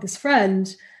bar with his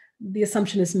friend, the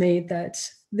assumption is made that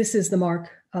this is the mark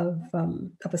of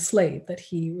a slave, that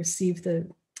he received the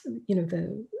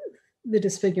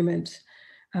disfigurement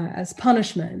as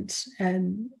punishment.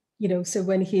 And so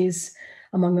when he's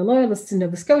among the loyalists in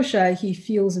Nova Scotia, he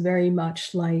feels very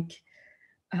much like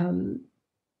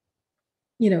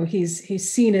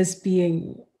he's seen as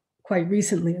being quite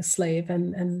recently a slave,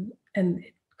 and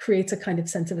it creates a kind of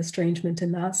sense of estrangement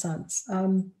in that sense.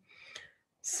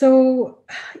 So,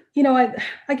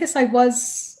 I guess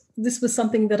this was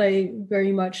something that I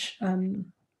very much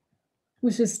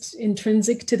was just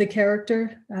intrinsic to the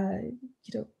character.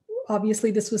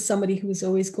 Obviously this was somebody who was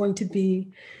always going to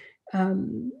be,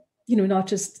 not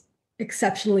just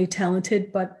exceptionally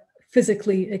talented, but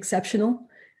physically exceptional,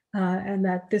 and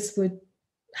that this would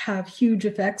have huge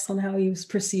effects on how he was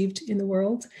perceived in the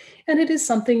world. And it is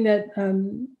something that,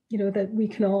 that we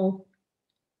can all,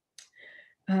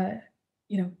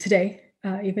 today,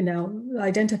 even now,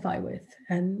 identify with.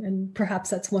 And perhaps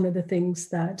that's one of the things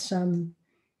that,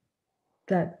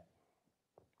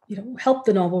 helped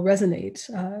the novel resonate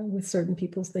with certain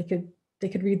people, so they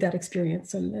could read that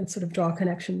experience and sort of draw a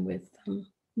connection with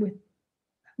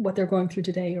what they're going through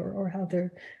today, or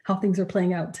how things are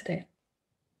playing out today.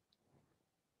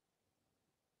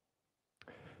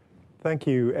 Thank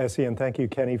you, Esi, and thank you,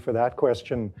 Kenny, for that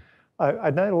question.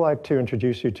 I'd now like to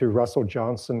introduce you to Russell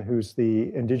Johnson, who's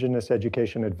the Indigenous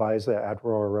Education Advisor at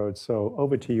Royal Road. So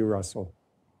over to you, Russell.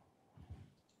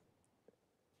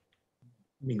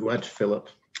 Miigwech, Philip.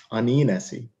 Ani and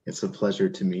Esi, it's a pleasure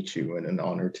to meet you and an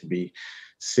honor to be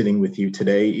sitting with you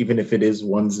today, even if it is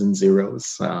ones and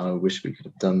zeros. I wish we could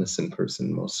have done this in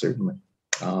person, most certainly.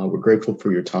 We're grateful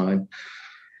for your time.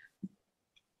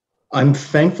 I'm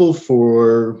thankful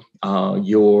for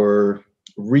your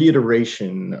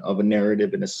reiteration of a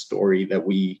narrative and a story that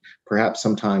we perhaps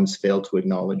sometimes fail to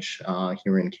acknowledge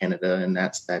here in Canada, and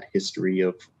that's that history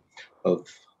of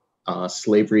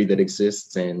slavery that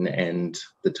exists, and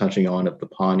the touching on of the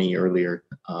Pawnee earlier.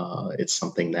 It's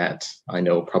something that I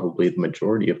know probably the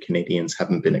majority of Canadians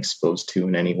haven't been exposed to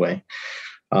in any way.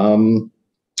 One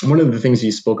of the things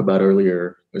you spoke about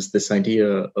earlier was this idea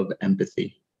of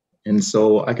empathy. And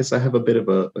so I guess I have a bit of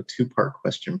a two-part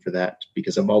question for that,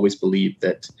 because I've always believed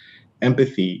that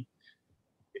empathy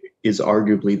is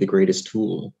arguably the greatest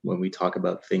tool when we talk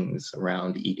about things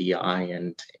around EDI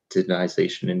and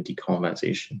Indigenization and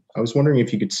decolonization. I was wondering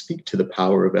if you could speak to the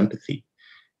power of empathy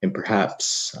and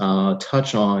perhaps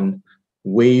touch on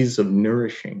ways of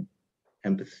nourishing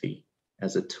empathy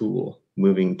as a tool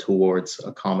moving towards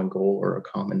a common goal or a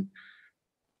common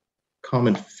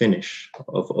finish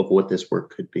of what this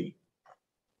work could be.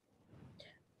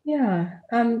 Yeah,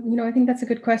 I think that's a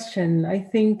good question. I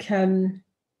think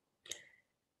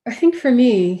for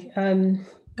me, and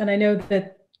I know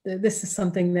that this is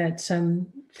something that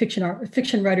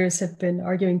fiction writers have been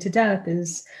arguing to death,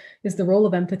 is the role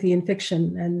of empathy in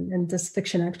fiction, and does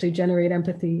fiction actually generate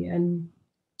empathy, and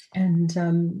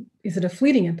is it a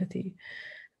fleeting empathy?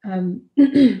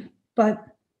 But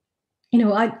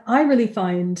I really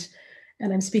find,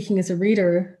 and I'm speaking as a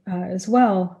reader as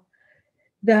well,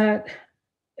 that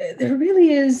there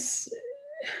really is,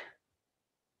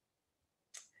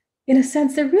 in a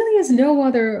sense, there really is no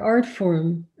other art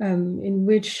form in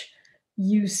which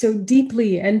you so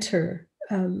deeply enter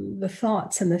the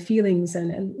thoughts and the feelings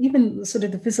and even sort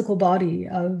of the physical body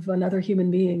of another human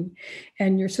being,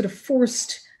 and you're sort of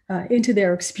forced into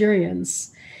their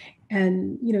experience.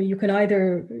 And, you can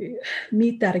either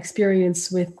meet that experience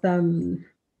with, I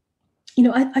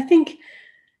think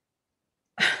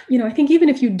even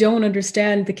if you don't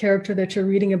understand the character that you're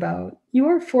reading about, you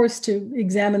are forced to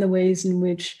examine the ways in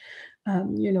which,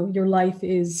 your life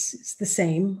is the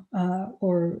same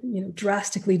or,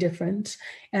 drastically different.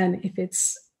 And if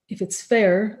it's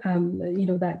fair,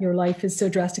 that your life is so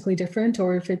drastically different,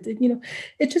 or if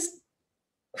it just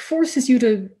forces you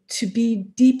to be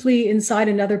deeply inside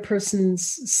another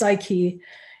person's psyche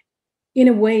in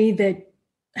a way that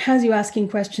has you asking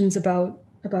questions about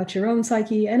your own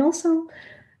psyche, and also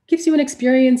gives you an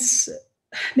experience,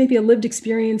 maybe a lived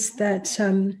experience that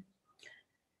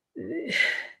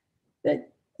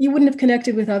that you wouldn't have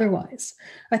connected with otherwise.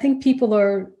 I think people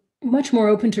are much more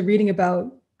open to reading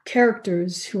about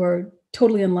characters who are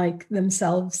totally unlike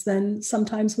themselves than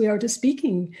sometimes we are to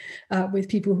speaking with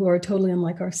people who are totally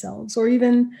unlike ourselves. Or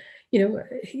even,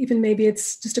 even maybe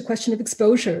it's just a question of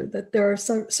exposure, that there are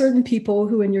certain people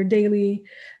who in your daily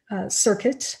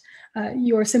circuit,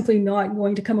 you are simply not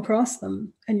going to come across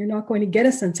them, and you're not going to get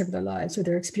a sense of their lives or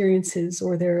their experiences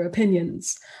or their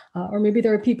opinions. Or maybe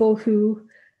there are people who,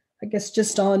 I guess,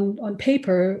 just on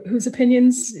paper, whose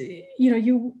opinions,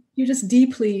 you just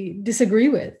deeply disagree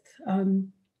with.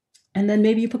 And then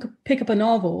maybe you pick up a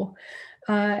novel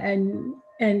and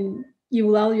you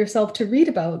allow yourself to read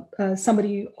about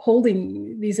somebody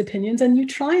holding these opinions, and you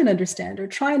try and understand or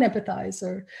try and empathize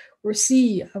or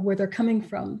see where they're coming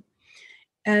from.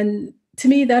 And to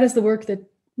me, that is the work that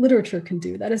literature can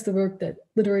do. That is the work that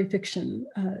literary fiction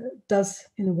does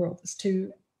in the world, is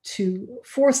to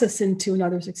force us into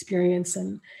another's experience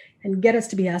and get us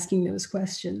to be asking those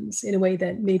questions in a way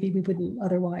that maybe we wouldn't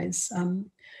otherwise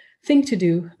think to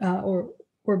do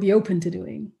or be open to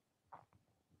doing.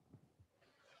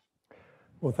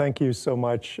 Well, thank you so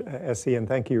much, Esi, and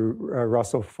thank you,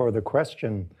 Russell, for the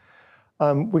question.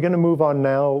 We're going to move on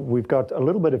now. We've got a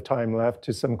little bit of time left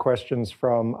to some questions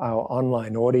from our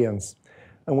online audience.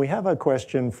 And we have a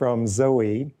question from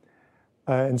Zoe.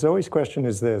 And Zoe's question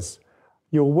is this: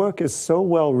 your work is so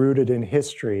well rooted in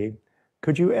history.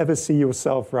 Could you ever see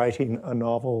yourself writing a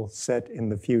novel set in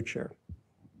the future?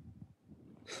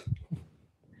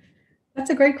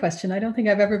 That's a great question. I don't think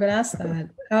I've ever been asked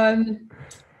that.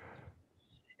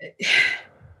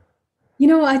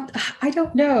 I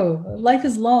don't know. Life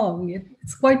is long.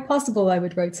 It's quite possible I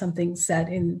would write something set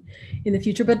in the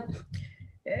future, but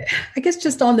I guess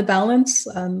just on the balance,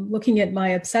 looking at my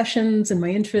obsessions and my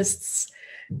interests,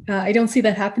 I don't see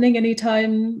that happening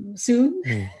anytime soon.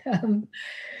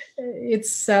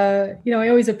 It's I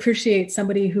always appreciate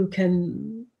somebody who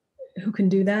can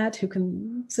do that, who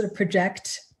can sort of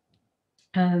project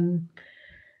even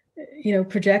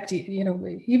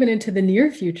into the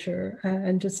near future,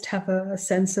 and just have a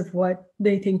sense of what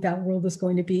they think that world is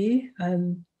going to be.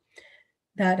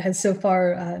 That has so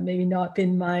far maybe not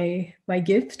been my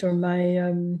gift or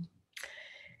my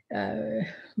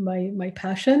my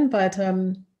passion, but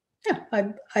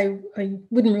I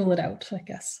wouldn't rule it out, I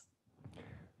guess.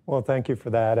 Well, thank you for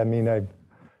that. I mean, I'm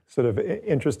sort of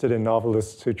interested in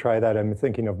novelists who try that. I'm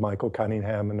thinking of Michael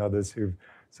Cunningham and others who've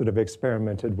sort of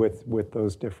experimented with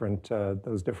those different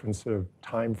sort of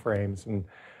time frames. And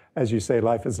as you say,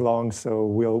 life is long, so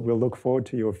we'll look forward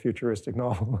to your futuristic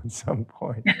novel at some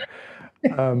point.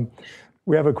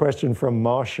 We have a question from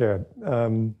Marsha.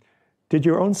 Did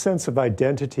your own sense of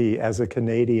identity as a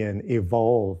Canadian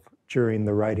evolve during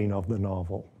the writing of the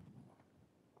novel?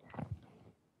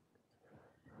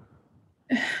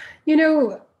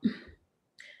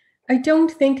 I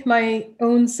don't think my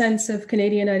own sense of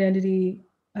Canadian identity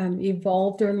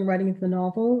evolved during the writing of the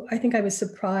novel. I think I was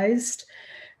surprised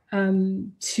for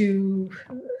me,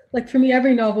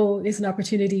 every novel is an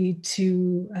opportunity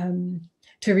to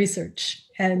research.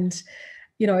 And,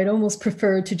 I'd almost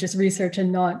prefer to just research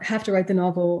and not have to write the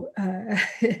novel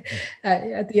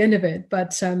at the end of it.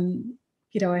 But,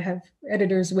 I have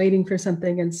editors waiting for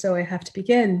something, and so I have to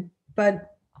begin.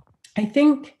 But I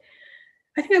think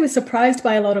I was surprised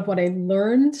by a lot of what I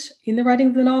learned in the writing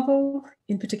of the novel.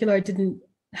 In particular, I didn't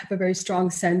have a very strong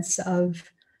sense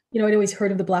of, I'd always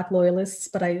heard of the Black loyalists,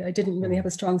 but I didn't really have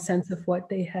a strong sense of what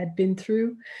they had been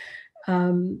through.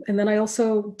 And then I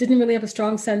also didn't really have a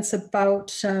strong sense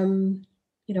about,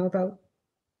 about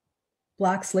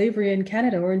Black slavery in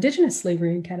Canada or Indigenous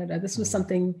slavery in Canada. This was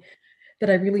something that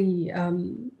I really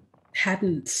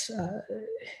hadn't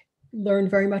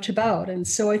learned very much about. And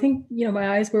so I think,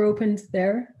 my eyes were opened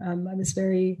there. I was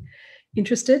very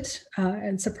interested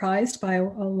and surprised by a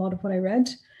lot of what I read.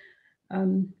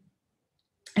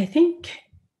 I think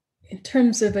in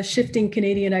terms of a shifting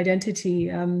Canadian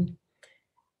identity,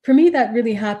 for me, that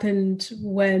really happened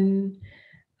when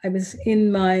I was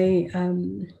in my,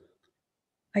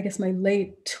 I guess, my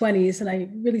late 20s, and I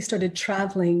really started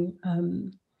traveling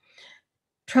a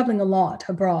lot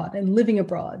abroad and living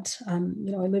abroad. I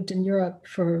lived in Europe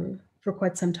for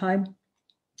quite some time,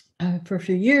 for a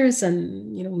few years,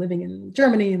 and living in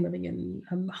Germany and living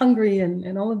in Hungary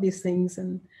and all of these things,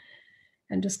 and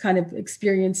just kind of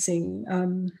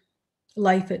experiencing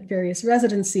life at various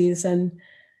residencies. And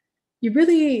you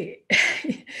really,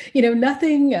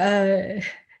 nothing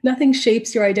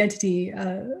shapes your identity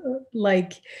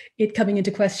like it coming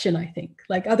into question. I think,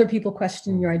 like other people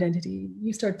question your identity,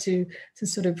 you start to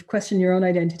sort of question your own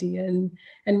identity and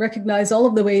recognize all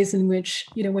of the ways in which,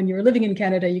 when you were living in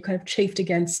Canada, you kind of chafed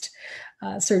against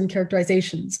certain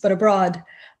characterizations, but abroad,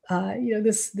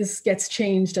 this gets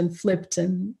changed and flipped,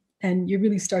 and you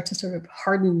really start to sort of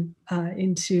harden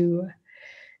into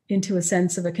a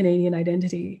sense of a Canadian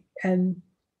identity. And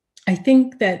I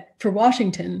think that for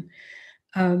Washington,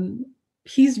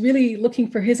 he's really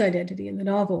looking for his identity in the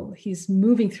novel. He's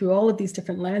moving through all of these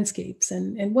different landscapes,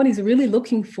 and what he's really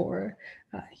looking for,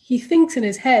 he thinks in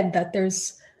his head that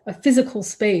there's a physical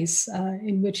space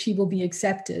in which he will be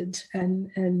accepted,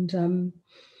 and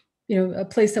a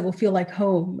place that will feel like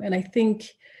home. And I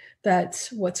think that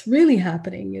what's really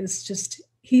happening is just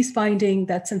he's finding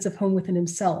that sense of home within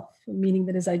himself, meaning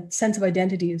that his sense of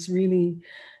identity is really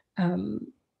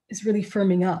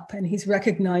firming up, and he's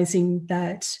recognizing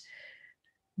that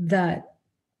this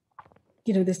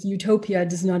utopia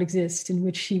does not exist in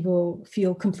which he will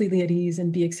feel completely at ease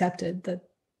and be accepted.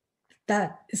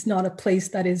 That is not a place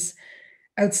that is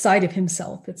outside of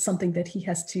himself. It's something that he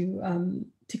has to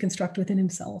construct within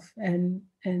himself, and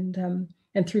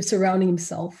through surrounding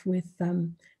himself with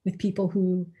people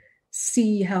who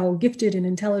see how gifted and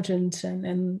intelligent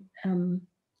and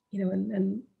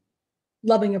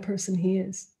loving a person he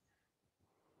is.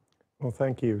 Well,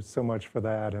 thank you so much for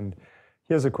that. And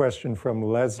here's a question from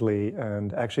Leslie,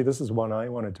 and actually this is one I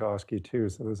wanted to ask you too,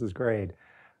 so this is great.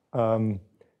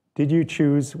 Did you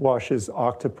choose Wash's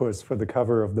octopus for the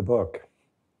cover of the book?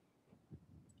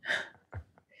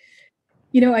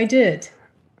 I did.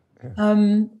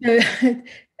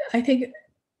 I think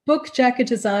book jacket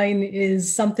design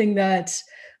is something that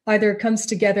either comes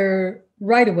together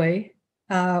right away,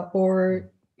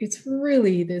 or it's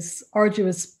really this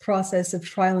arduous process of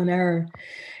trial and error.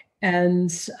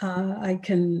 And I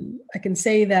can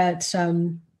say that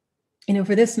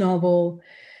for this novel,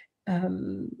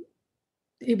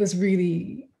 it was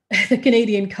really, the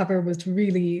Canadian cover was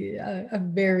really a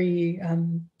very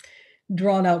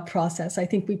drawn out process. I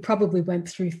think we probably went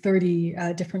through 30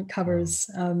 different covers,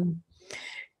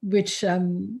 which I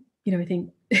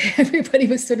think everybody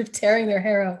was sort of tearing their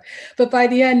hair out. But by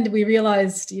the end, we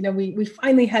realized, we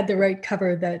finally had the right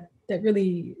cover that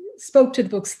really spoke to the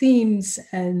book's themes.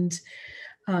 And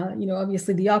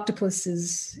obviously the octopus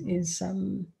is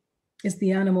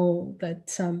the animal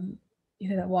that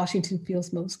that Washington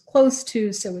feels most close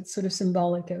to. So it's sort of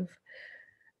symbolic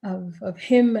of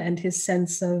him and his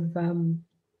sense of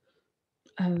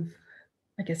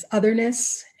I guess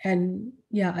otherness. And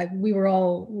yeah, we were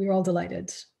all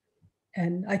delighted.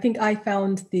 And I think I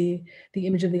found the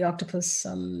image of the octopus.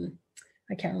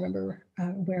 I can't remember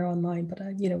where online, but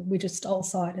we just all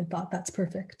saw it and thought that's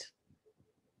perfect.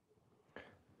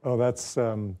 Oh, that's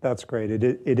great.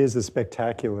 It is a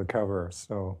spectacular cover,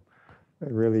 so I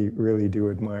really, really do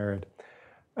admire it.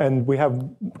 And we have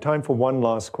time for one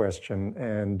last question,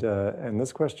 and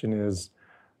this question is: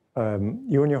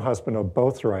 you and your husband are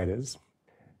both writers,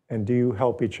 and do you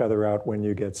help each other out when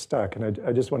you get stuck? And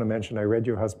I just want to mention, I read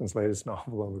your husband's latest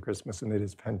novel over Christmas, and it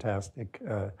is fantastic,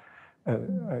 a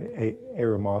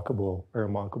remarkable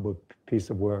piece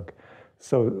of work.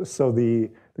 So the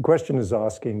question is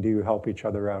asking, do you help each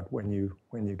other out when you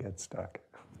get stuck?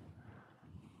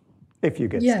 If you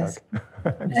get stuck.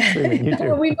 I'm assuming you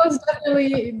do. We most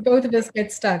definitely, both of us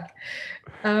get stuck.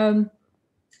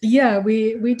 Yeah,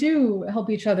 we do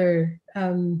help each other,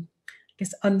 I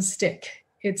guess, unstick.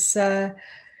 It's, I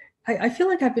feel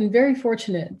like I've been very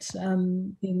fortunate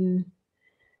in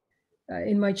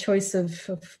my choice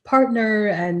of partner,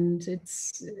 and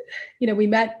it's, we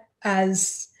met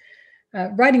as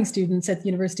writing students at the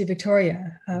University of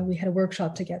Victoria. We had a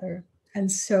workshop together,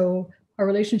 and so our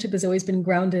relationship has always been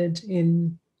grounded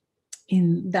in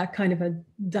that kind of a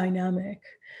dynamic.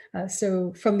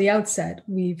 So from the outset,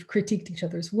 we've critiqued each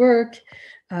other's work.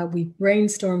 We've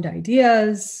brainstormed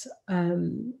ideas.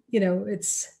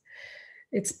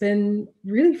 It's been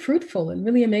really fruitful and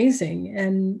really amazing.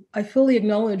 And I fully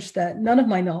acknowledge that none of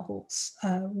my novels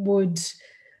would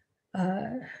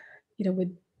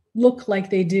look like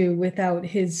they do without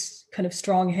his kind of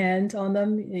strong hand on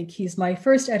them. Like, he's my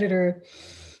first editor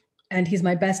and he's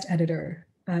my best editor.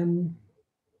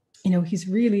 You know,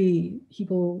 he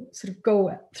will sort of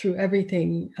go through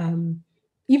everything,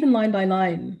 even line by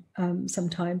line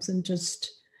sometimes,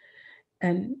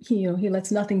 and he, you know, he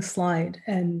lets nothing slide.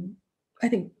 And I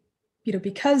think, you know,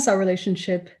 because our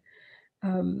relationship,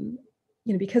 you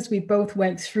know, because we both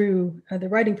went through the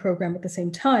writing program at the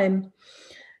same time,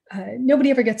 nobody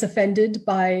ever gets offended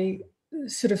by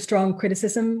sort of strong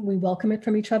criticism. We welcome it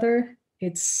from each other.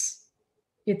 It's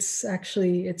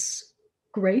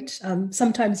great.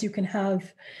 Sometimes you can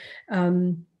have,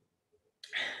 you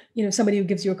know, somebody who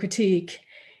gives you a critique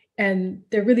and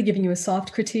they're really giving you a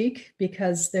soft critique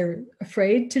because they're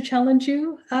afraid to challenge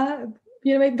you.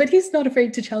 You know, but he's not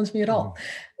afraid to challenge me at all,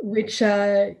 which, you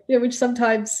know, which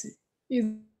sometimes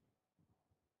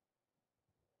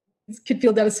could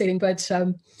feel devastating,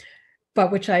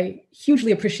 but which I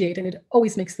hugely appreciate, and it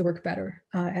always makes the work better.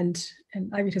 And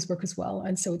I read his work as well,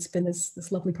 and so it's been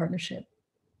this lovely partnership.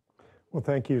 Well,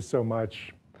 thank you so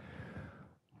much.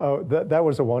 Oh, that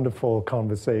was a wonderful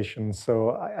conversation.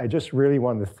 So I just really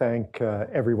want to thank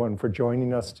everyone for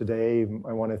joining us today.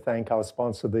 I want to thank our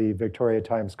sponsor, the Victoria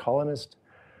Times Colonist.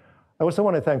 I also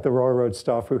want to thank the Royal Road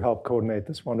staff who helped coordinate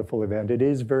this wonderful event. It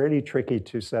is very tricky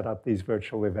to set up these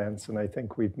virtual events, and I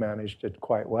think we've managed it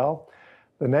quite well.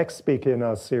 The next speaker in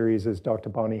our series is Dr.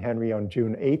 Bonnie Henry on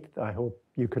June 8th. I hope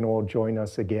you can all join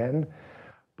us again.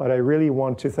 But I really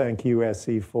want to thank you,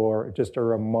 Esi, for just a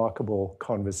remarkable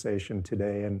conversation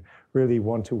today, and really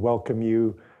want to welcome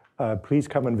you. Please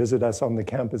come and visit us on the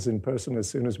campus in person as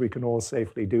soon as we can all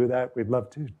safely do that. We'd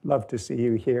love to see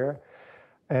you here.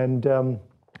 And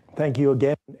thank you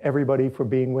again, everybody, for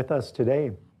being with us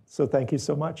today. So thank you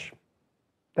so much.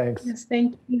 Thanks. Yes,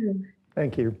 thank you.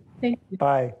 Thank you. Thank you.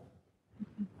 Bye.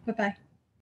 Bye-bye.